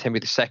rebelled against Henry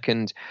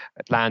II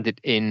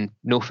landed in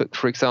Norfolk,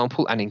 for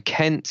example, and in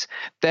Kent,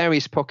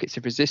 various pockets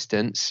of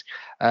resistance,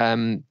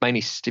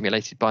 mainly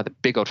stimulated by the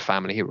Bigod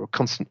family, who were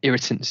constant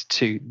irritants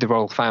to the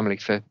royal family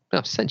for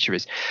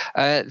centuries.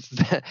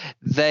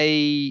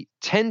 They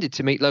tended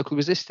to meet local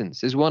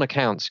resistance. There's one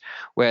account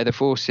where the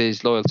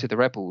forces loyal to the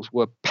rebels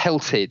were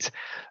pelted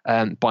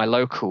by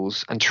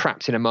locals and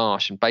trapped in a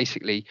marsh and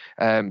basically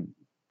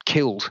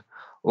killed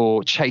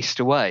or chased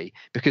away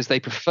because they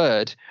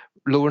preferred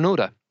law and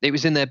order. It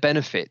was in their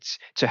benefit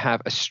to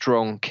have a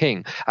strong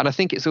king. And I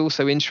think it's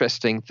also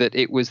interesting that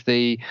it was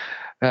the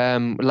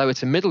lower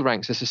to middle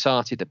ranks of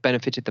society that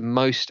benefited the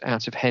most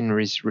out of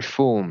Henry's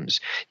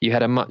reforms. You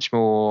had a much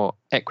more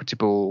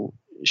equitable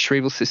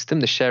shrivel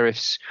system. The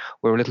sheriffs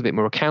were a little bit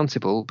more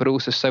accountable, but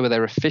also so were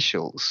their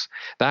officials.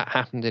 That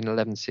happened in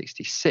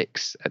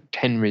 1166 at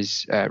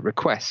Henry's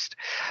request.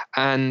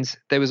 And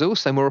there was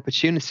also more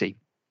opportunity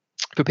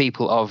for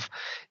people of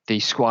the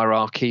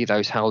squirearchy,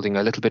 those holding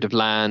a little bit of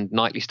land,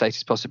 knightly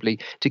status possibly,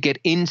 to get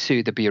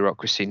into the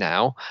bureaucracy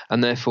now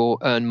and therefore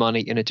earn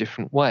money in a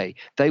different way.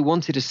 They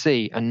wanted to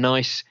see a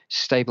nice,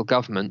 stable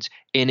government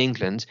in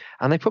England,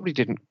 and they probably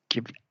didn't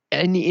give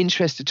any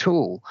interest at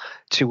all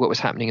to what was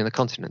happening in the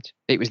continent.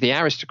 It was the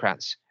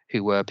aristocrats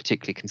who were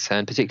particularly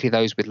concerned, particularly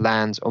those with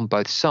lands on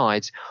both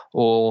sides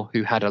or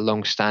who had a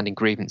long-standing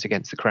grievance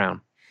against the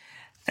crown.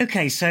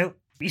 Okay, so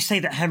you say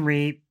that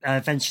Henry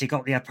eventually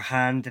got the upper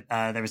hand.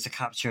 There was the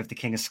capture of the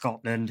King of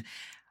Scotland.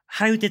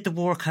 How did the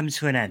war come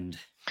to an end?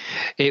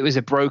 It was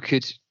a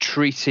brokered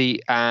treaty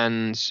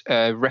and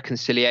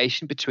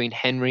reconciliation between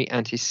Henry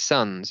and his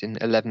sons in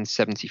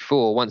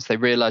 1174, once they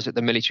realised that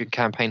the military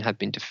campaign had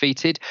been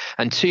defeated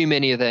and too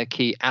many of their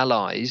key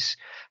allies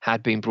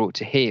had been brought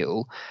to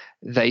heel.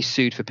 They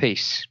sued for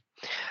peace.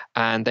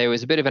 And there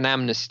was a bit of an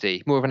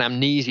amnesty, more of an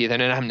amnesia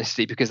than an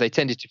amnesty, because they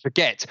tended to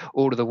forget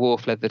all of the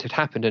warfare that had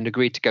happened and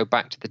agreed to go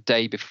back to the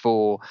day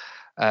before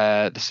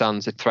the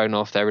sons had thrown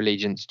off their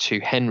allegiance to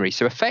Henry.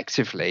 So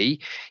effectively,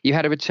 you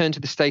had a return to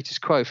the status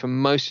quo for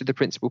most of the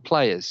principal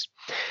players.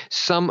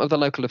 Some of the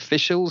local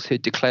officials who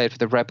declared for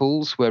the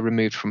rebels were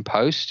removed from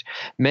post.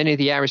 Many of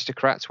the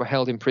aristocrats were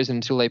held in prison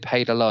until they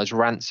paid a large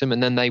ransom,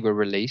 and then they were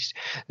released.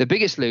 The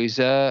biggest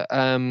loser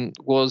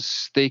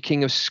was the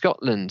King of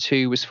Scotland,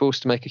 who was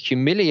forced to make a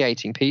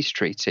humiliating peace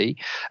treaty,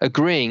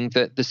 agreeing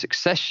that the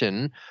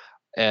succession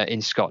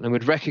in Scotland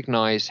would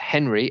recognise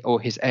Henry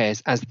or his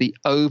heirs as the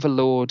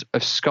overlord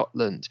of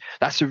Scotland.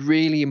 That's a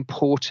really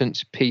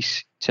important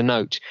piece to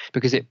note,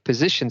 because it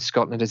positions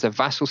Scotland as a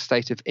vassal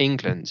state of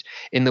England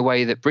in the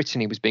way that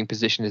Brittany was being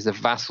positioned as a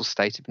vassal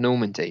state of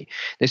Normandy.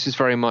 This was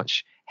very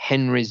much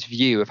Henry's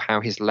view of how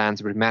his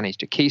lands were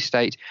managed, a key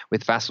state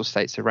with vassal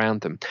states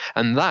around them.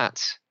 And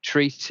that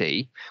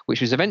treaty,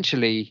 which was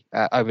eventually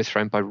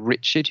overthrown by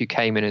Richard, who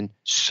came in and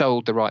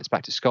sold the rights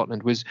back to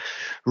Scotland, was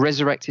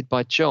resurrected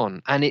by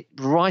John. And it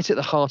right at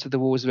the heart of the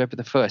Wars of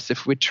Edward I. So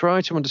if we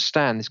try to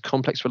understand this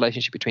complex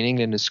relationship between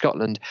England and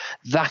Scotland,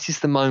 that is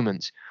the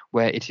moment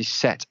where it is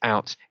set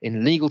out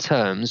in legal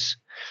terms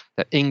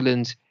that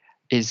England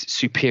is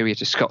superior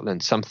to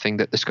Scotland, something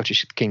that the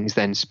Scottish kings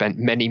then spent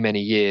many,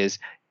 many years,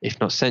 if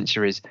not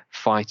centuries,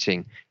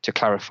 fighting to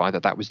clarify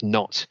that that was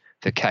not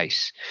the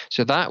case.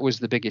 So that was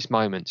the biggest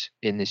moment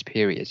in this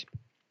period.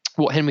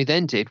 What Henry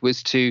then did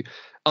was to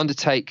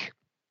undertake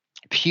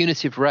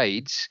punitive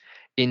raids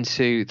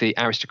into the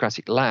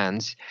aristocratic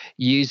lands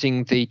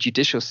using the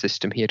judicial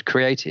system he had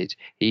created.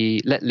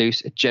 He let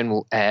loose a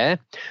general eyre,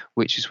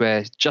 which is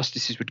where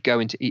justices would go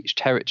into each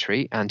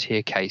territory and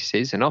hear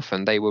cases, and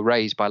often they were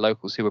raised by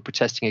locals who were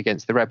protesting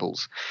against the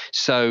rebels.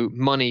 So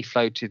money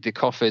flowed to the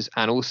coffers,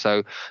 and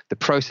also the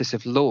process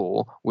of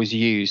law was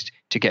used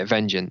to get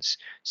vengeance.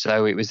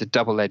 So it was a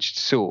double-edged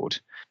sword.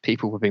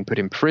 People were being put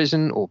in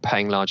prison or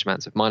paying large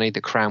amounts of money.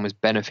 The crown was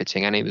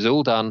benefiting, and it was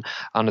all done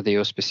under the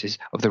auspices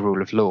of the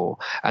rule of law.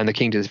 And the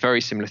king did a very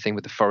similar thing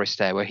with the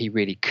Forest Heir, where he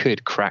really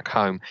could crack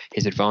home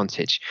his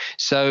advantage.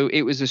 So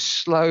it was a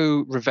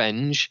slow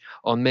revenge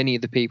on many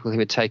of the people who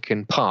had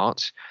taken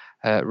part,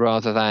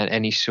 rather than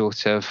any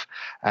sort of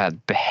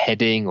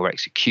beheading or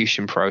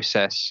execution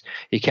process.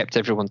 He kept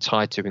everyone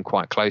tied to him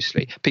quite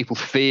closely. People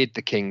feared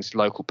the king's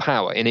local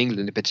power, in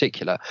England in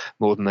particular,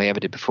 more than they ever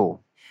did before.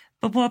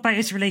 But what about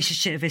his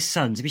relationship with his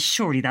sons? I mean,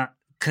 surely that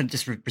couldn't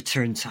just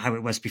return to how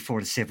it was before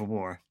the Civil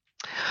War.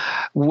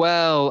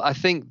 Well, I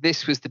think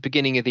this was the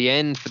beginning of the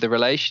end for the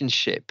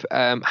relationship.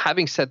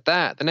 Having said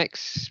that, the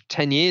next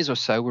 10 years or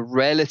so were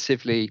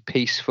relatively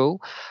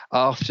peaceful.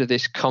 After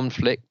this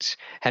conflict,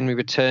 Henry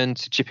returned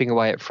to chipping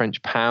away at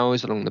French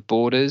powers along the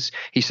borders.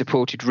 He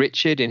supported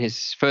Richard in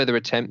his further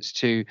attempts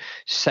to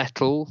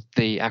settle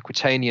the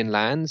Aquitanian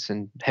lands,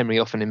 and Henry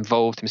often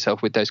involved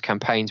himself with those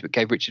campaigns, but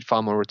gave Richard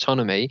far more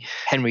autonomy.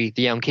 Henry,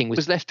 the young king,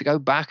 was left to go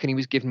back, and he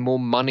was given more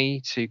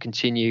money to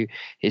continue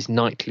his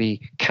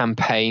knightly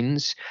campaigns.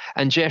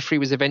 And Geoffrey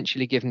was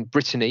eventually given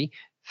Brittany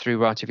through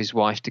right of his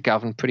wife to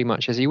govern pretty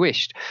much as he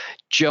wished.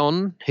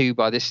 John, who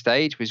by this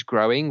stage was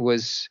growing,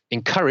 was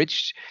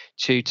encouraged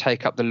to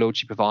take up the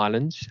lordship of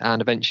Ireland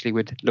and eventually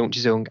would launch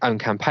his own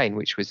campaign,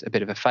 which was a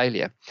bit of a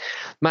failure.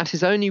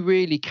 Matters only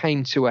really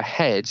came to a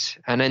head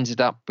and ended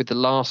up with the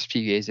last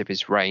few years of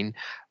his reign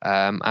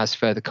as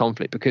further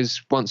conflict,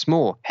 because once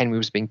more Henry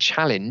was being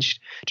challenged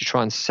to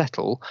try and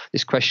settle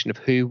this question of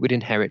who would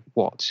inherit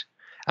what.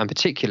 And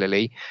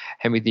particularly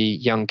Henry the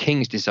young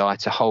king's desire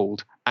to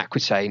hold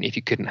Aquitaine if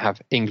he couldn't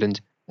have England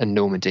and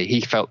Normandy.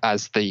 He felt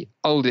as the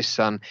oldest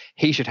son,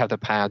 he should have the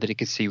power that he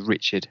could see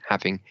Richard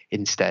having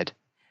instead.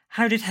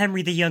 How did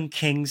Henry the young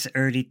king's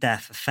early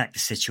death affect the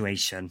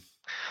situation?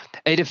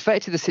 It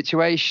affected the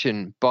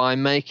situation by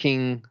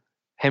making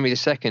Henry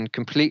II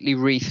completely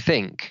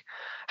rethink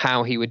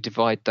how he would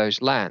divide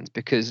those lands,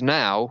 because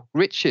now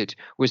Richard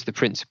was the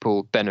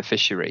principal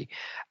beneficiary,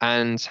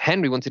 and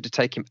Henry wanted to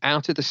take him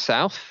out of the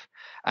south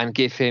and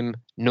give him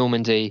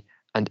Normandy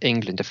and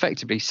England,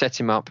 effectively set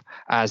him up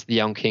as the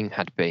young king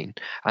had been,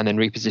 and then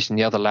reposition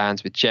the other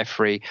lands with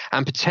Geoffrey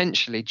and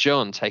potentially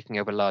John taking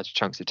over large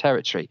chunks of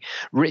territory.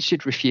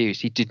 Richard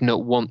refused. He did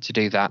not want to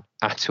do that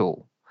at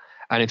all.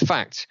 And in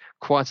fact,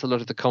 quite a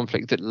lot of the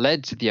conflict that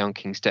led to the young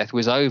king's death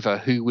was over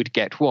who would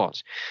get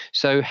what.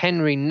 So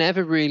Henry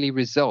never really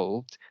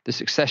resolved the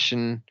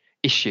succession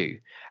issue.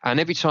 And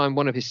every time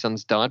one of his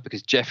sons died,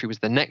 because Geoffrey was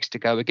the next to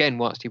go, again,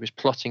 whilst he was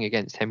plotting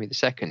against Henry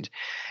II,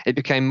 it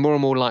became more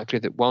and more likely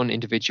that one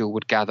individual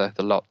would gather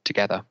the lot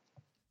together.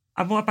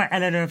 And what about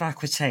Eleanor of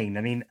Aquitaine?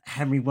 I mean,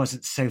 Henry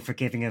wasn't so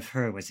forgiving of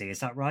her, was he? Is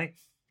that right?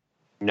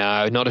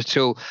 No, not at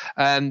all.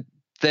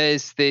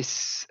 There's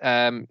this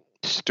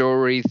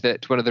story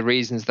that one of the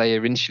reasons they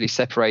initially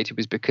separated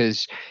was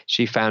because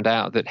she found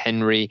out that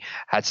Henry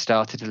had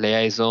started a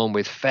liaison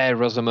with fair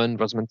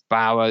Rosamund's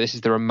bower. This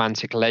is the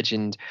romantic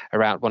legend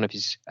around one of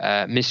his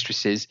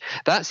mistresses.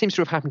 That seems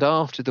to have happened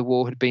after the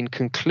war had been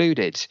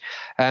concluded.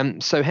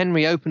 So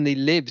Henry openly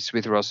lives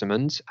with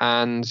Rosamund,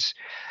 and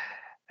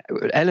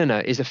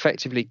Eleanor is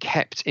effectively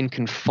kept in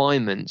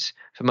confinement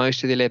for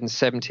most of the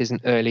 1170s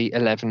and early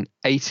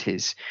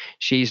 1180s.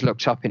 She's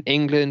locked up in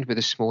England with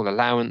a small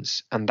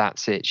allowance, and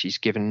that's it. She's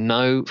given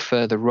no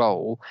further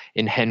role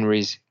in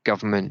Henry's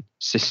government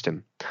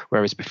system,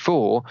 whereas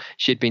before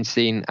she had been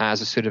seen as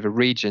a sort of a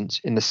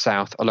regent in the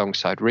south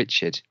alongside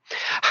Richard.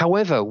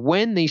 However,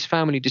 when these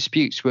family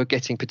disputes were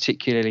getting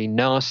particularly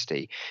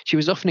nasty, she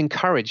was often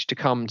encouraged to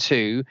come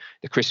to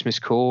the Christmas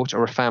court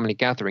or a family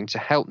gathering to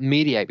help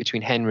mediate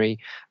between Henry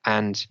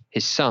and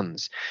his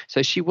sons.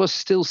 So she was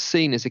still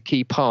seen as a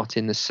key part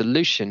in the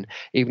solution,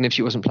 even if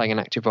she wasn't playing an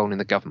active role in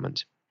the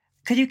government.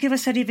 Could you give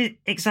us any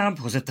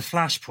examples of the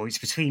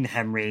flashpoints between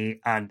Henry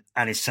and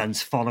his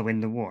sons following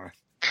the war?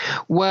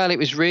 Well, it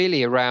was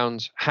really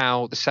around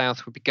how the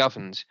South would be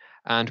governed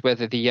and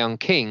whether the young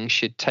king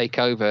should take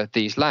over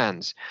these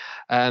lands.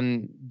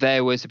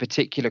 There was a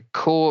particular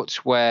court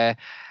where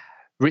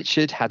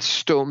Richard had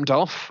stormed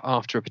off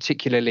after a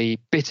particularly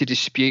bitter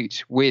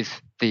dispute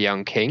with the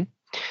young king.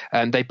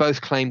 They both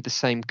claimed the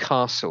same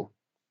castle.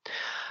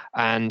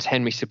 And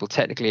Henry said, well,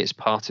 technically it's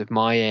part of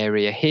my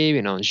area here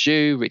in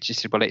Anjou. Richard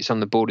said, well, it's on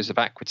the borders of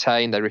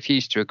Aquitaine. They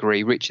refused to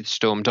agree. Richard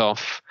stormed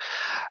off.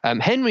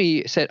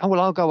 Henry said, oh, well,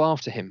 I'll go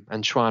after him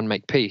and try and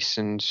make peace.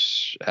 And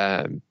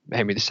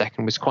Henry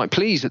II was quite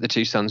pleased that the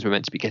two sons were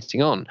meant to be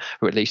getting on,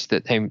 or at least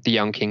that the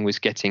young king was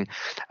getting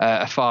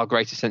a far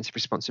greater sense of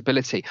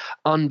responsibility.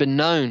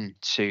 Unbeknown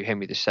to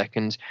Henry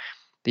II,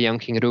 the young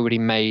king had already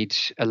made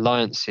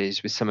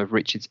alliances with some of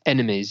Richard's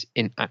enemies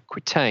in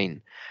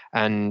Aquitaine,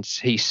 and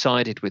he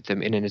sided with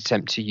them in an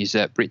attempt to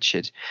usurp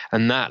Richard.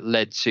 And that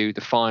led to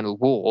the final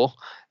war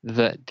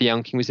that the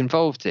young king was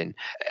involved in.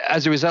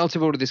 As a result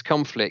of all of this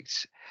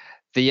conflict,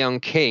 the young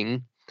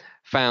king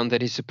found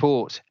that his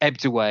support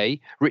ebbed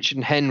away. Richard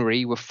and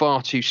Henry were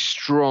far too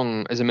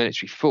strong as a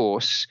military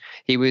force.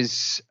 He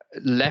was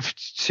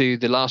left to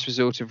the last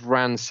resort of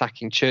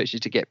ransacking churches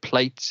to get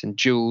plates and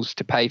jewels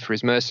to pay for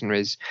his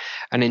mercenaries.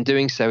 And in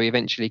doing so, he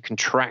eventually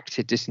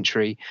contracted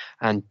dysentery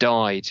and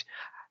died,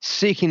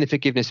 seeking the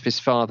forgiveness of his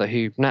father,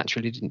 who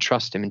naturally didn't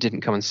trust him and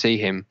didn't come and see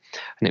him.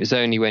 And it was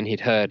only when he'd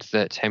heard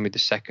that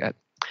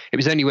it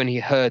was only when he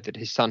heard that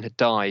his son had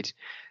died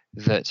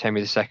that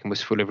Henry II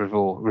was full of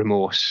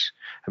remorse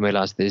and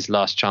realised that his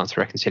last chance for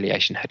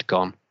reconciliation had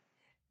gone.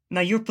 Now,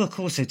 your book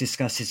also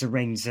discusses the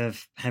reigns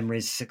of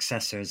Henry's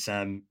successors,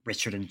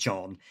 Richard and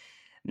John.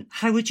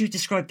 How would you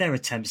describe their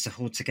attempts to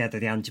hold together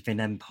the Angevin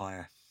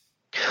Empire?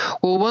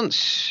 Well,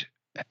 once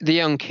the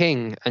young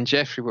king and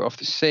Geoffrey were off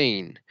the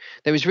scene,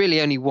 there was really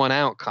only one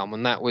outcome,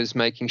 and that was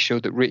making sure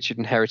that Richard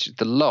inherited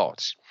the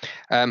lot.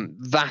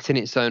 That in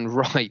its own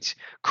right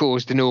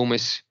caused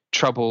enormous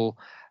trouble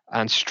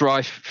and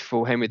strife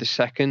for Henry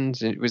II.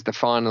 It was the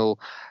final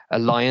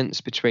alliance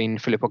between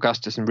Philip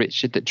Augustus and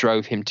Richard that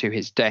drove him to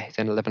his death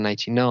in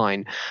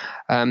 1189.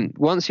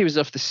 Once he was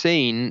off the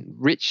scene,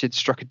 Richard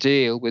struck a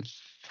deal with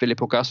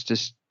Philip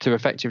Augustus to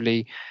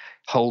effectively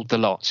hold the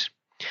lot.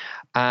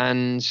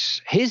 And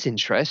his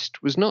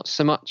interest was not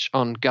so much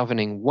on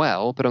governing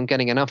well, but on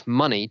getting enough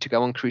money to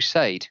go on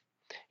crusade.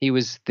 He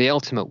was the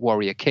ultimate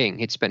warrior king.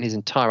 He'd spent his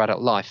entire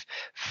adult life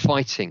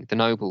fighting the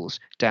nobles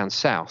down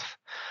south.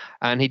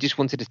 And he just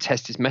wanted to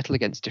test his mettle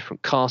against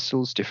different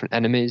castles, different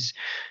enemies.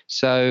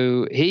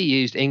 So he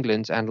used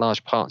England and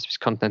large parts of his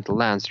continental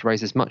lands to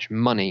raise as much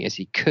money as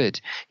he could.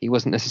 He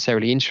wasn't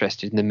necessarily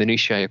interested in the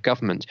minutiae of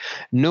government,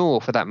 nor,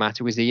 for that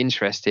matter, was he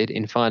interested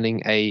in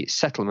finding a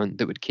settlement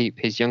that would keep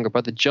his younger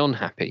brother John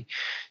happy.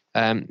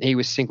 He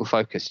was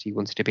single-focused. He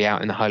wanted to be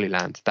out in the Holy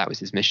Land. That was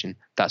his mission.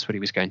 That's what he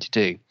was going to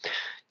do.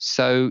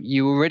 So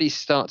you already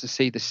start to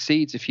see the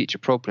seeds of future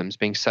problems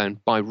being sown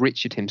by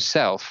Richard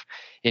himself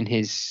in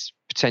his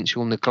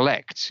potential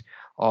neglect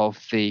of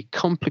the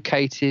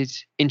complicated,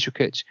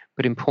 intricate,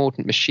 but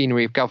important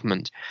machinery of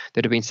government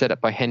that had been set up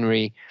by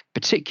Henry,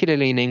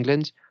 particularly in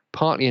England,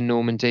 partly in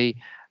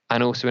Normandy,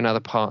 and also in other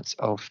parts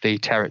of the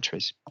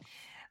territories.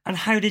 And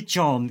how did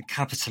John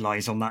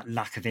capitalise on that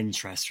lack of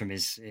interest from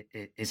his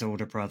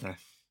older brother?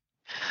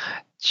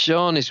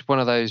 John is one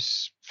of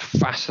those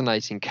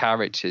fascinating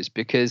characters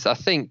because I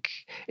think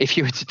if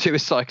you were to do a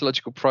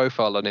psychological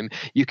profile on him,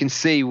 you can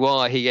see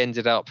why he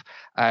ended up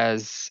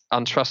as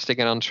untrusting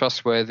and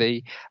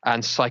untrustworthy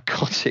and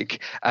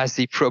psychotic as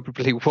he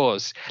probably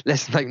was.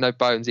 Let's make no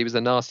bones, he was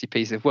a nasty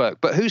piece of work.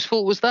 But whose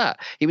fault was that?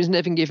 He was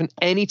never given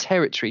any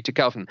territory to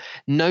govern.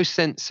 No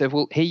sense of,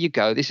 well, here you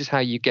go, this is how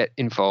you get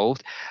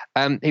involved.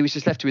 He was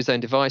just left to his own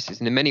devices.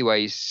 And in many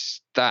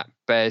ways, that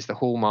bears the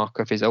hallmark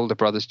of his older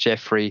brothers,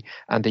 Geoffrey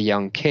and the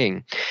young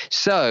king.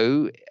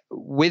 So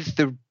with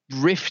the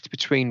rift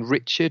between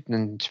Richard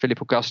and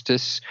Philip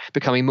Augustus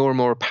becoming more and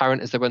more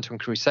apparent as they went on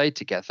crusade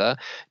together,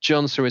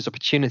 John saw his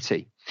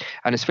opportunity.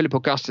 And as Philip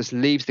Augustus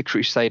leaves the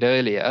crusade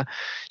earlier,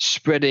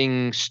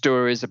 spreading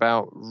stories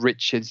about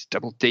Richard's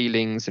double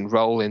dealings and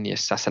role in the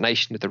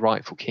assassination of the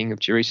rightful king of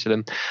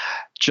Jerusalem,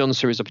 John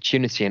saw his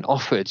opportunity and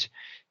offered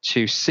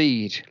to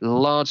cede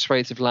large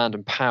swathes of land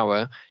and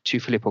power to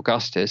Philip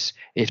Augustus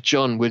if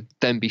John would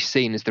then be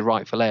seen as the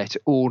rightful heir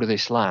to all of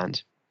this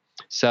land.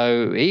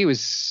 So he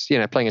was,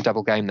 playing a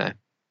double game there.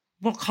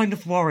 What kind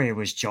of warrior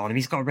was John? I mean,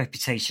 he's got a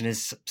reputation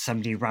as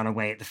somebody who ran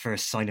away at the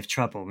first sign of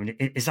trouble. I mean,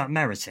 is that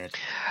merited?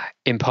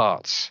 In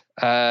parts.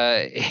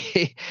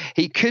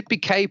 He could be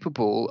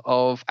capable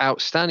of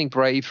outstanding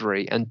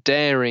bravery and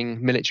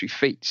daring military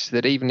feats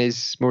that even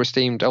his more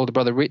esteemed older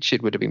brother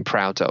Richard would have been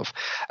proud of.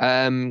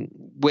 When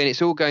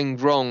it's all going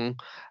wrong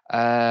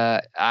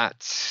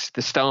at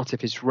the start of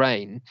his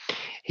reign,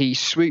 he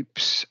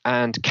swoops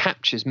and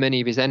captures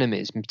many of his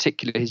enemies, in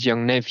particular his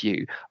young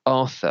nephew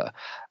Arthur.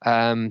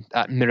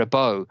 At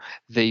Mirabeau,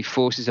 the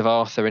forces of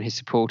Arthur and his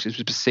supporters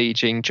were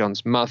besieging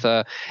John's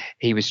mother.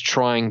 He was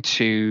trying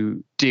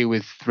to deal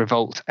with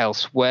revolt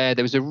elsewhere.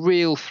 There was a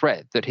real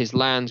threat that his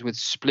lands would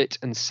split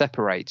and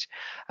separate.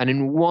 And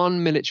in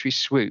one military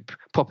swoop,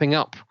 popping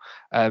up,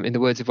 in the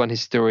words of one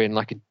historian,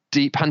 like a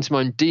deep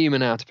pantomime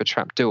demon out of a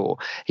trapdoor,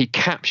 he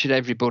captured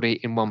everybody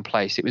in one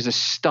place. It was a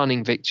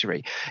stunning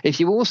victory. If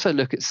you also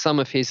look at some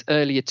of his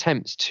early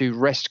attempts to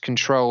wrest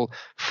control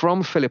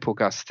from Philip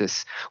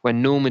Augustus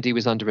when Normandy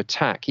was under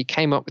attack, he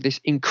came up with this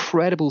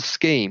incredible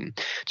scheme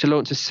to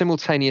launch a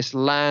simultaneous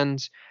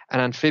land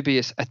and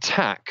amphibious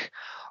attack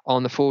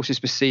on the forces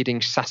besieging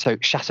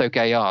Chateau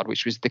Gaillard,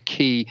 which was the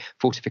key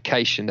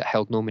fortification that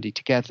held Normandy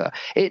together.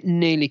 It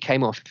nearly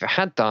came off. If it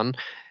had done,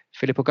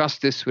 Philip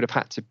Augustus would have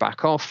had to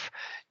back off.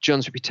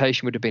 John's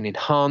reputation would have been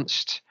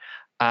enhanced,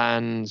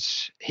 and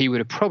he would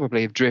have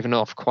probably have driven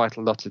off quite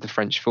a lot of the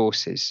French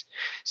forces.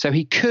 So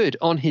he could,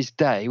 on his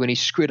day, when he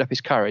screwed up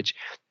his courage,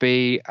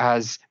 be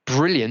as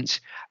brilliant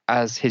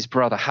as his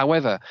brother.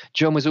 However,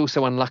 John was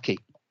also unlucky.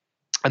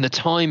 And the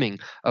timing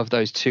of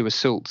those two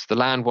assaults, the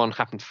land one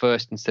happened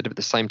first instead of at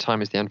the same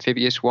time as the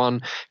amphibious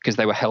one, because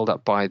they were held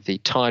up by the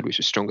tide, which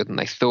was stronger than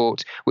they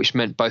thought, which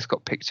meant both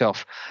got picked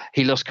off.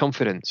 He lost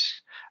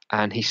confidence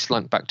and he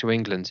slunk back to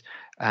England,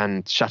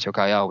 and Chateau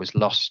Gaillard was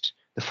lost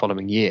the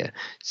following year.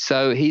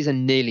 So he's a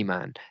nearly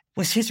man.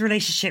 Was his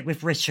relationship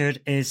with Richard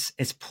as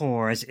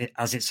poor as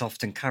it's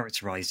often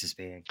characterised as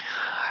being?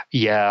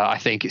 Yeah, I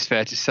think it's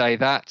fair to say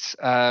that.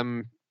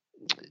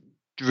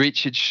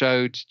 Richard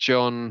showed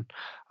John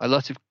a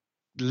lot of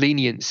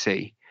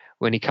leniency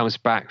when he comes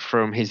back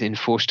from his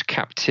enforced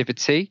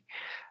captivity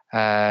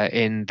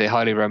in the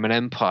Holy Roman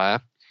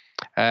Empire.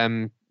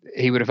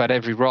 He would have had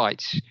every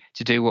right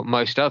to do what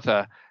most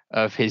other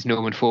of his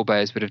Norman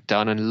forebears would have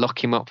done and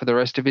lock him up for the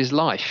rest of his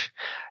life.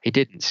 He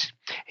didn't.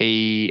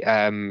 He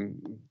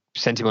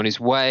sent him on his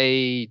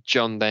way.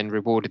 John then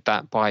rewarded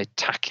that by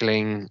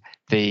tackling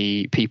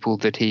the people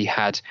that he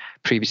had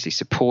previously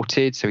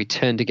supported. So he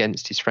turned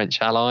against his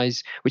French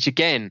allies, which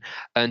again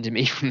earned him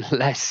even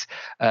less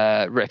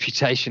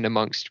reputation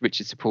amongst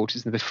Richard's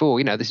supporters than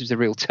before. You know, this was a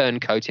real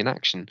turncoat in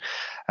action.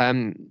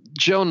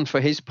 John, for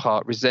his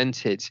part,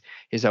 resented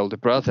his older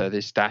brother,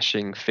 this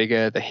dashing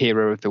figure, the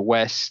hero of the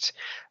West,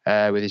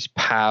 with his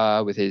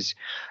power, with his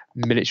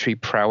military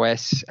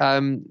prowess.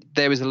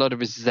 There was a lot of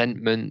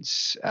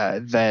resentment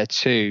there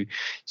too.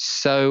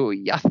 So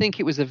I think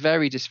it was a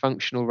very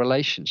dysfunctional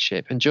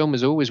relationship, and John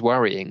was always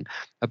worrying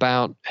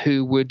about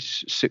who would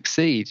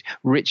succeed.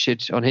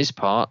 Richard, on his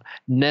part,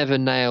 never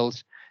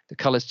nailed the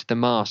colours to the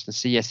mast and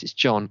said, yes, it's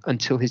John,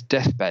 until his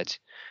deathbed.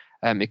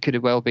 It could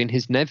have well been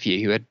his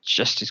nephew, who had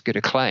just as good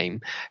a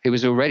claim, who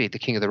was already the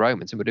king of the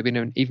Romans and would have been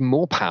an even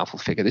more powerful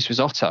figure. This was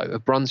Otto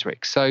of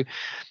Brunswick. So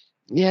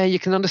yeah, you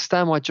can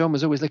understand why John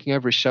was always looking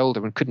over his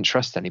shoulder and couldn't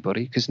trust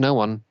anybody, because no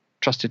one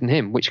trusted in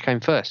him. Which came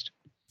first?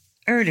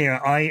 Earlier,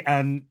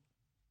 I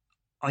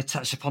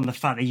touched upon the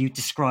fact that you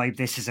described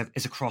this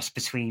as a cross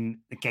between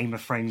the Game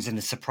of Thrones and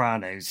the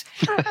Sopranos.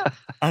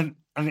 I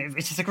mean,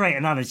 which is a great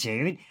analogy.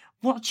 I mean,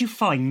 what do you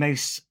find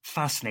most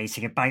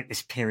fascinating about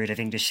this period of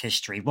English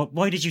history?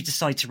 Why did you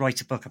decide to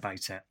write a book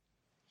about it?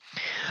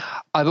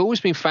 I've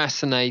always been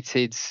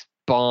fascinated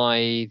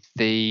by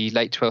the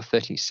late 12th,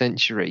 13th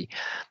century,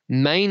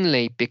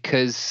 mainly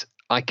because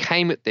I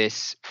came at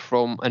this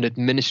from an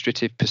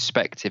administrative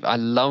perspective. I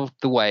loved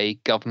the way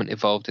government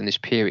evolved in this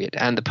period,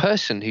 and the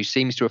person who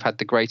seems to have had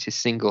the greatest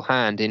single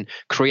hand in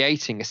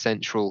creating a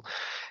central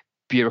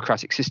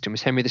bureaucratic system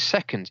was Henry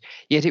II.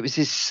 Yet it was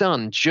his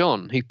son,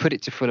 John, who put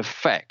it to full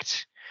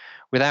effect,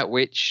 without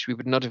which we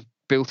would not have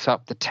built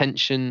up the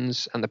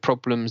tensions and the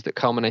problems that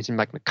culminate in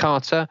Magna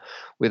Carta,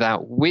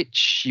 without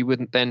which you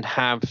wouldn't then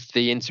have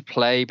the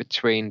interplay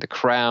between the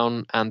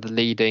crown and the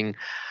leading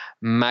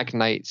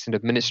magnates and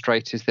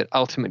administrators that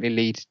ultimately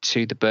lead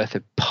to the birth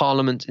of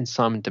Parliament in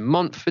Simon de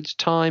Montfort's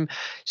time,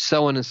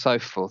 so on and so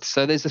forth.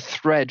 So there's a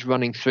thread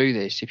running through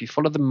this. If you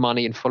follow the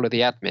money and follow the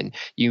admin,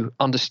 you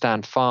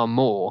understand far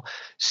more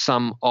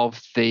some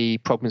of the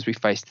problems we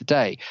face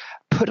today.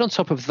 Put on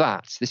top of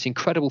that, this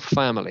incredible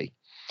family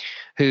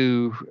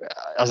who,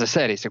 as I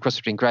said, it's a cross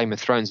between Game of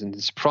Thrones and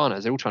The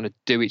Sopranos. They're all trying to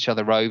do each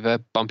other over,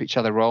 bump each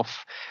other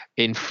off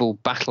in full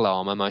battle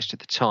armor most of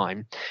the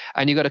time.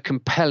 And you've got a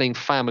compelling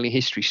family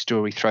history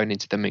story thrown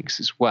into the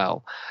mix as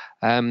well.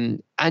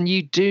 And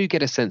you do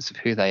get a sense of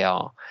who they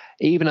are.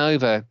 Even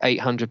over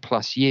 800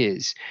 plus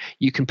years,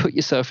 you can put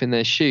yourself in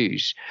their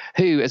shoes.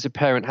 Who, as a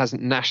parent,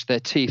 hasn't gnashed their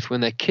teeth when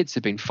their kids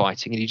have been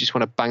fighting and you just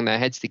want to bang their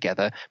heads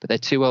together, but they're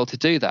too old to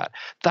do that?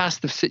 That's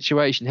the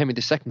situation Henry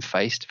II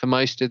faced for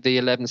most of the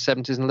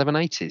 1170s and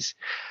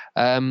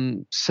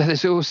 1180s. So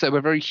there's also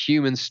a very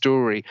human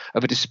story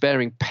of a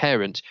despairing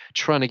parent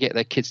trying to get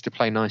their kids to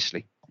play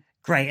nicely.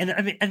 Great.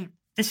 And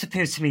this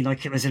appears to me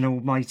like it was an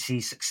almighty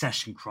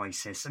succession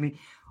crisis. I mean,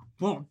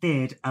 what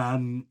did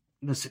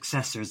the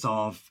successors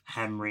of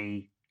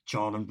Henry,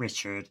 John and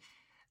Richard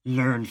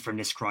learn from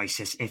this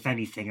crisis, if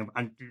anything,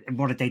 and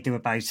what did they do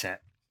about it?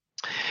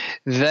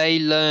 They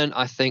learn,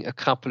 I think, a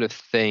couple of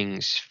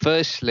things.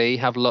 Firstly,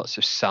 have lots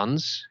of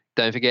sons.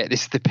 Don't forget,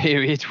 this is the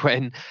period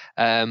when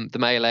the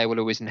male heir will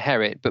always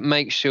inherit, but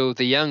make sure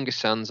the younger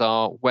sons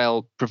are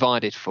well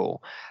provided for.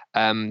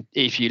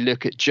 If you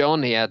look at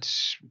John, he had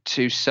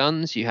 2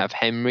 sons. You have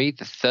Henry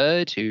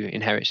III, who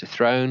inherits the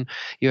throne.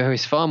 You have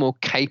his far more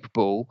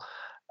capable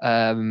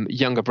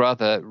younger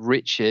brother,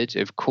 Richard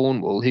of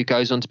Cornwall, who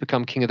goes on to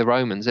become King of the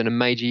Romans and a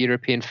major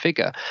European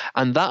figure.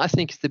 And that, I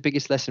think, is the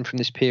biggest lesson from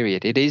this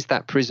period. It is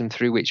that prism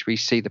through which we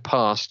see the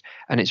past,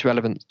 and it's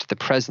relevant to the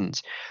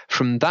present.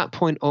 From that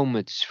point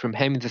onwards, from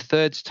Henry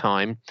III's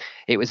time,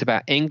 it was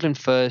about England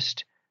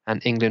first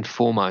and England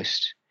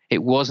foremost.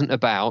 It wasn't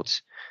about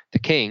the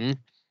king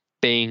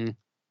being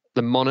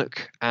the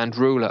monarch and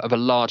ruler of a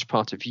large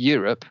part of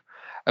Europe,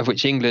 of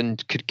which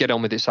England could get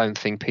on with its own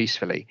thing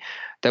peacefully.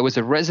 There was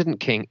a resident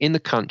king in the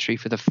country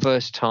for the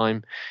first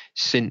time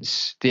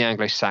since the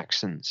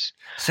Anglo-Saxons.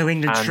 So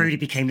England truly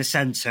became the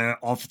centre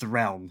of the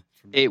realm.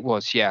 It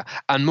was, yeah.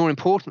 And more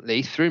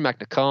importantly, through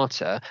Magna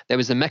Carta, there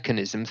was a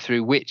mechanism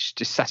through which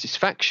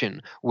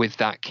dissatisfaction with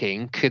that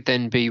king could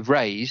then be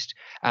raised.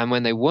 And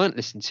when they weren't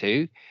listened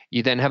to,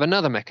 you then have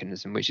another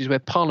mechanism, which is where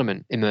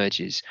Parliament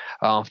emerges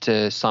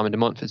after Simon de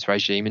Montfort's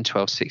regime in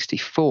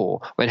 1264,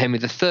 when Henry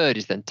III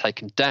is then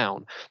taken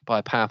down by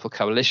a powerful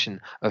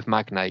coalition of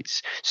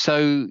magnates.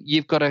 So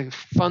you've got a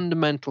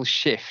fundamental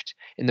shift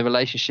in the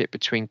relationship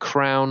between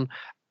crown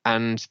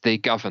and the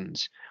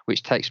governed,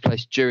 which takes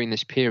place during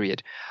this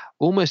period,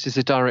 almost as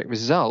a direct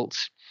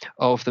result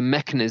of the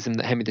mechanism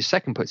that Henry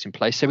II puts in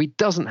place, so he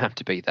doesn't have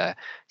to be there.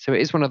 So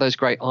it is one of those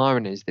great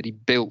ironies that he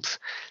built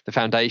the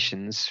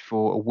foundations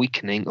for a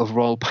weakening of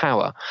royal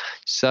power.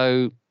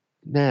 So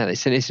yeah,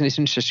 it's an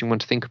interesting one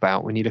to think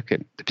about when you look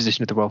at the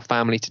position of the royal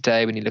family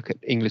today, when you look at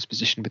England's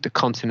position with the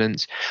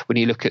continent, when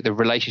you look at the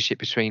relationship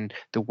between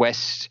the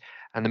West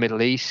and the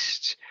Middle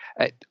East.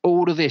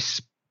 All of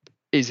this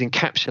is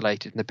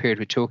encapsulated in the period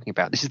we're talking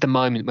about. This is the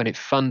moment when it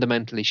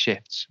fundamentally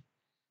shifts.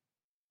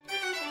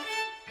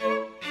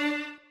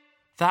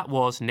 That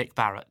was Nick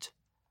Barrett.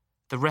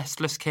 The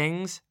Restless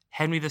Kings,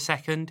 Henry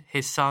II,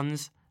 his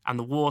sons, and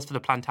the Wars for the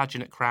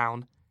Plantagenet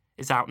Crown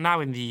is out now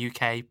in the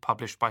UK,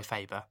 published by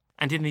Faber.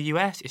 And in the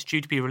US, it's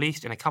due to be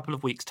released in a couple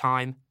of weeks'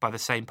 time by the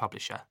same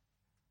publisher.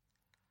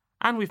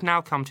 And we've now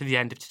come to the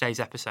end of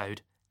today's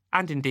episode,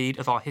 and indeed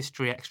of our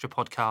History Extra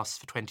podcasts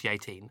for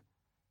 2018.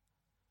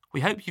 We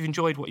hope you've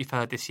enjoyed what you've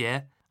heard this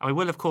year, and we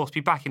will of course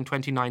be back in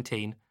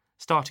 2019,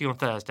 starting on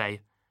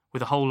Thursday,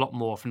 with a whole lot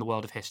more from the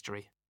world of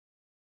history.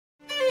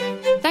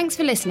 Thanks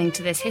for listening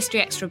to this History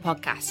Extra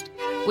podcast,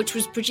 which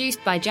was produced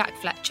by Jack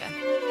Fletcher.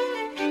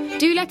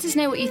 Do let us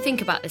know what you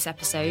think about this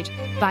episode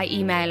by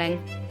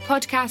emailing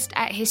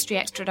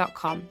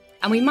podcast@historyextra.com,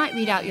 and we might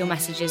read out your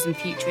messages in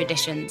future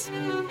editions.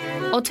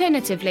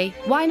 Alternatively,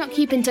 why not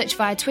keep in touch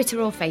via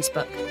Twitter or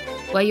Facebook,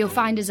 where you'll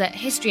find us at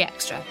History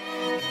Extra.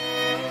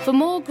 For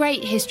more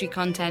great history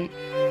content,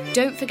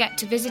 don't forget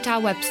to visit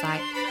our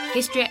website,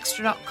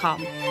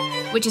 historyextra.com,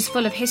 which is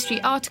full of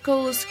history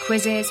articles,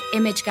 quizzes,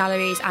 image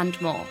galleries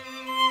and more.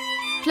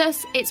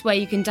 Plus, it's where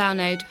you can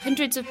download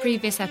hundreds of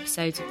previous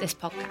episodes of this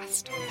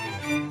podcast.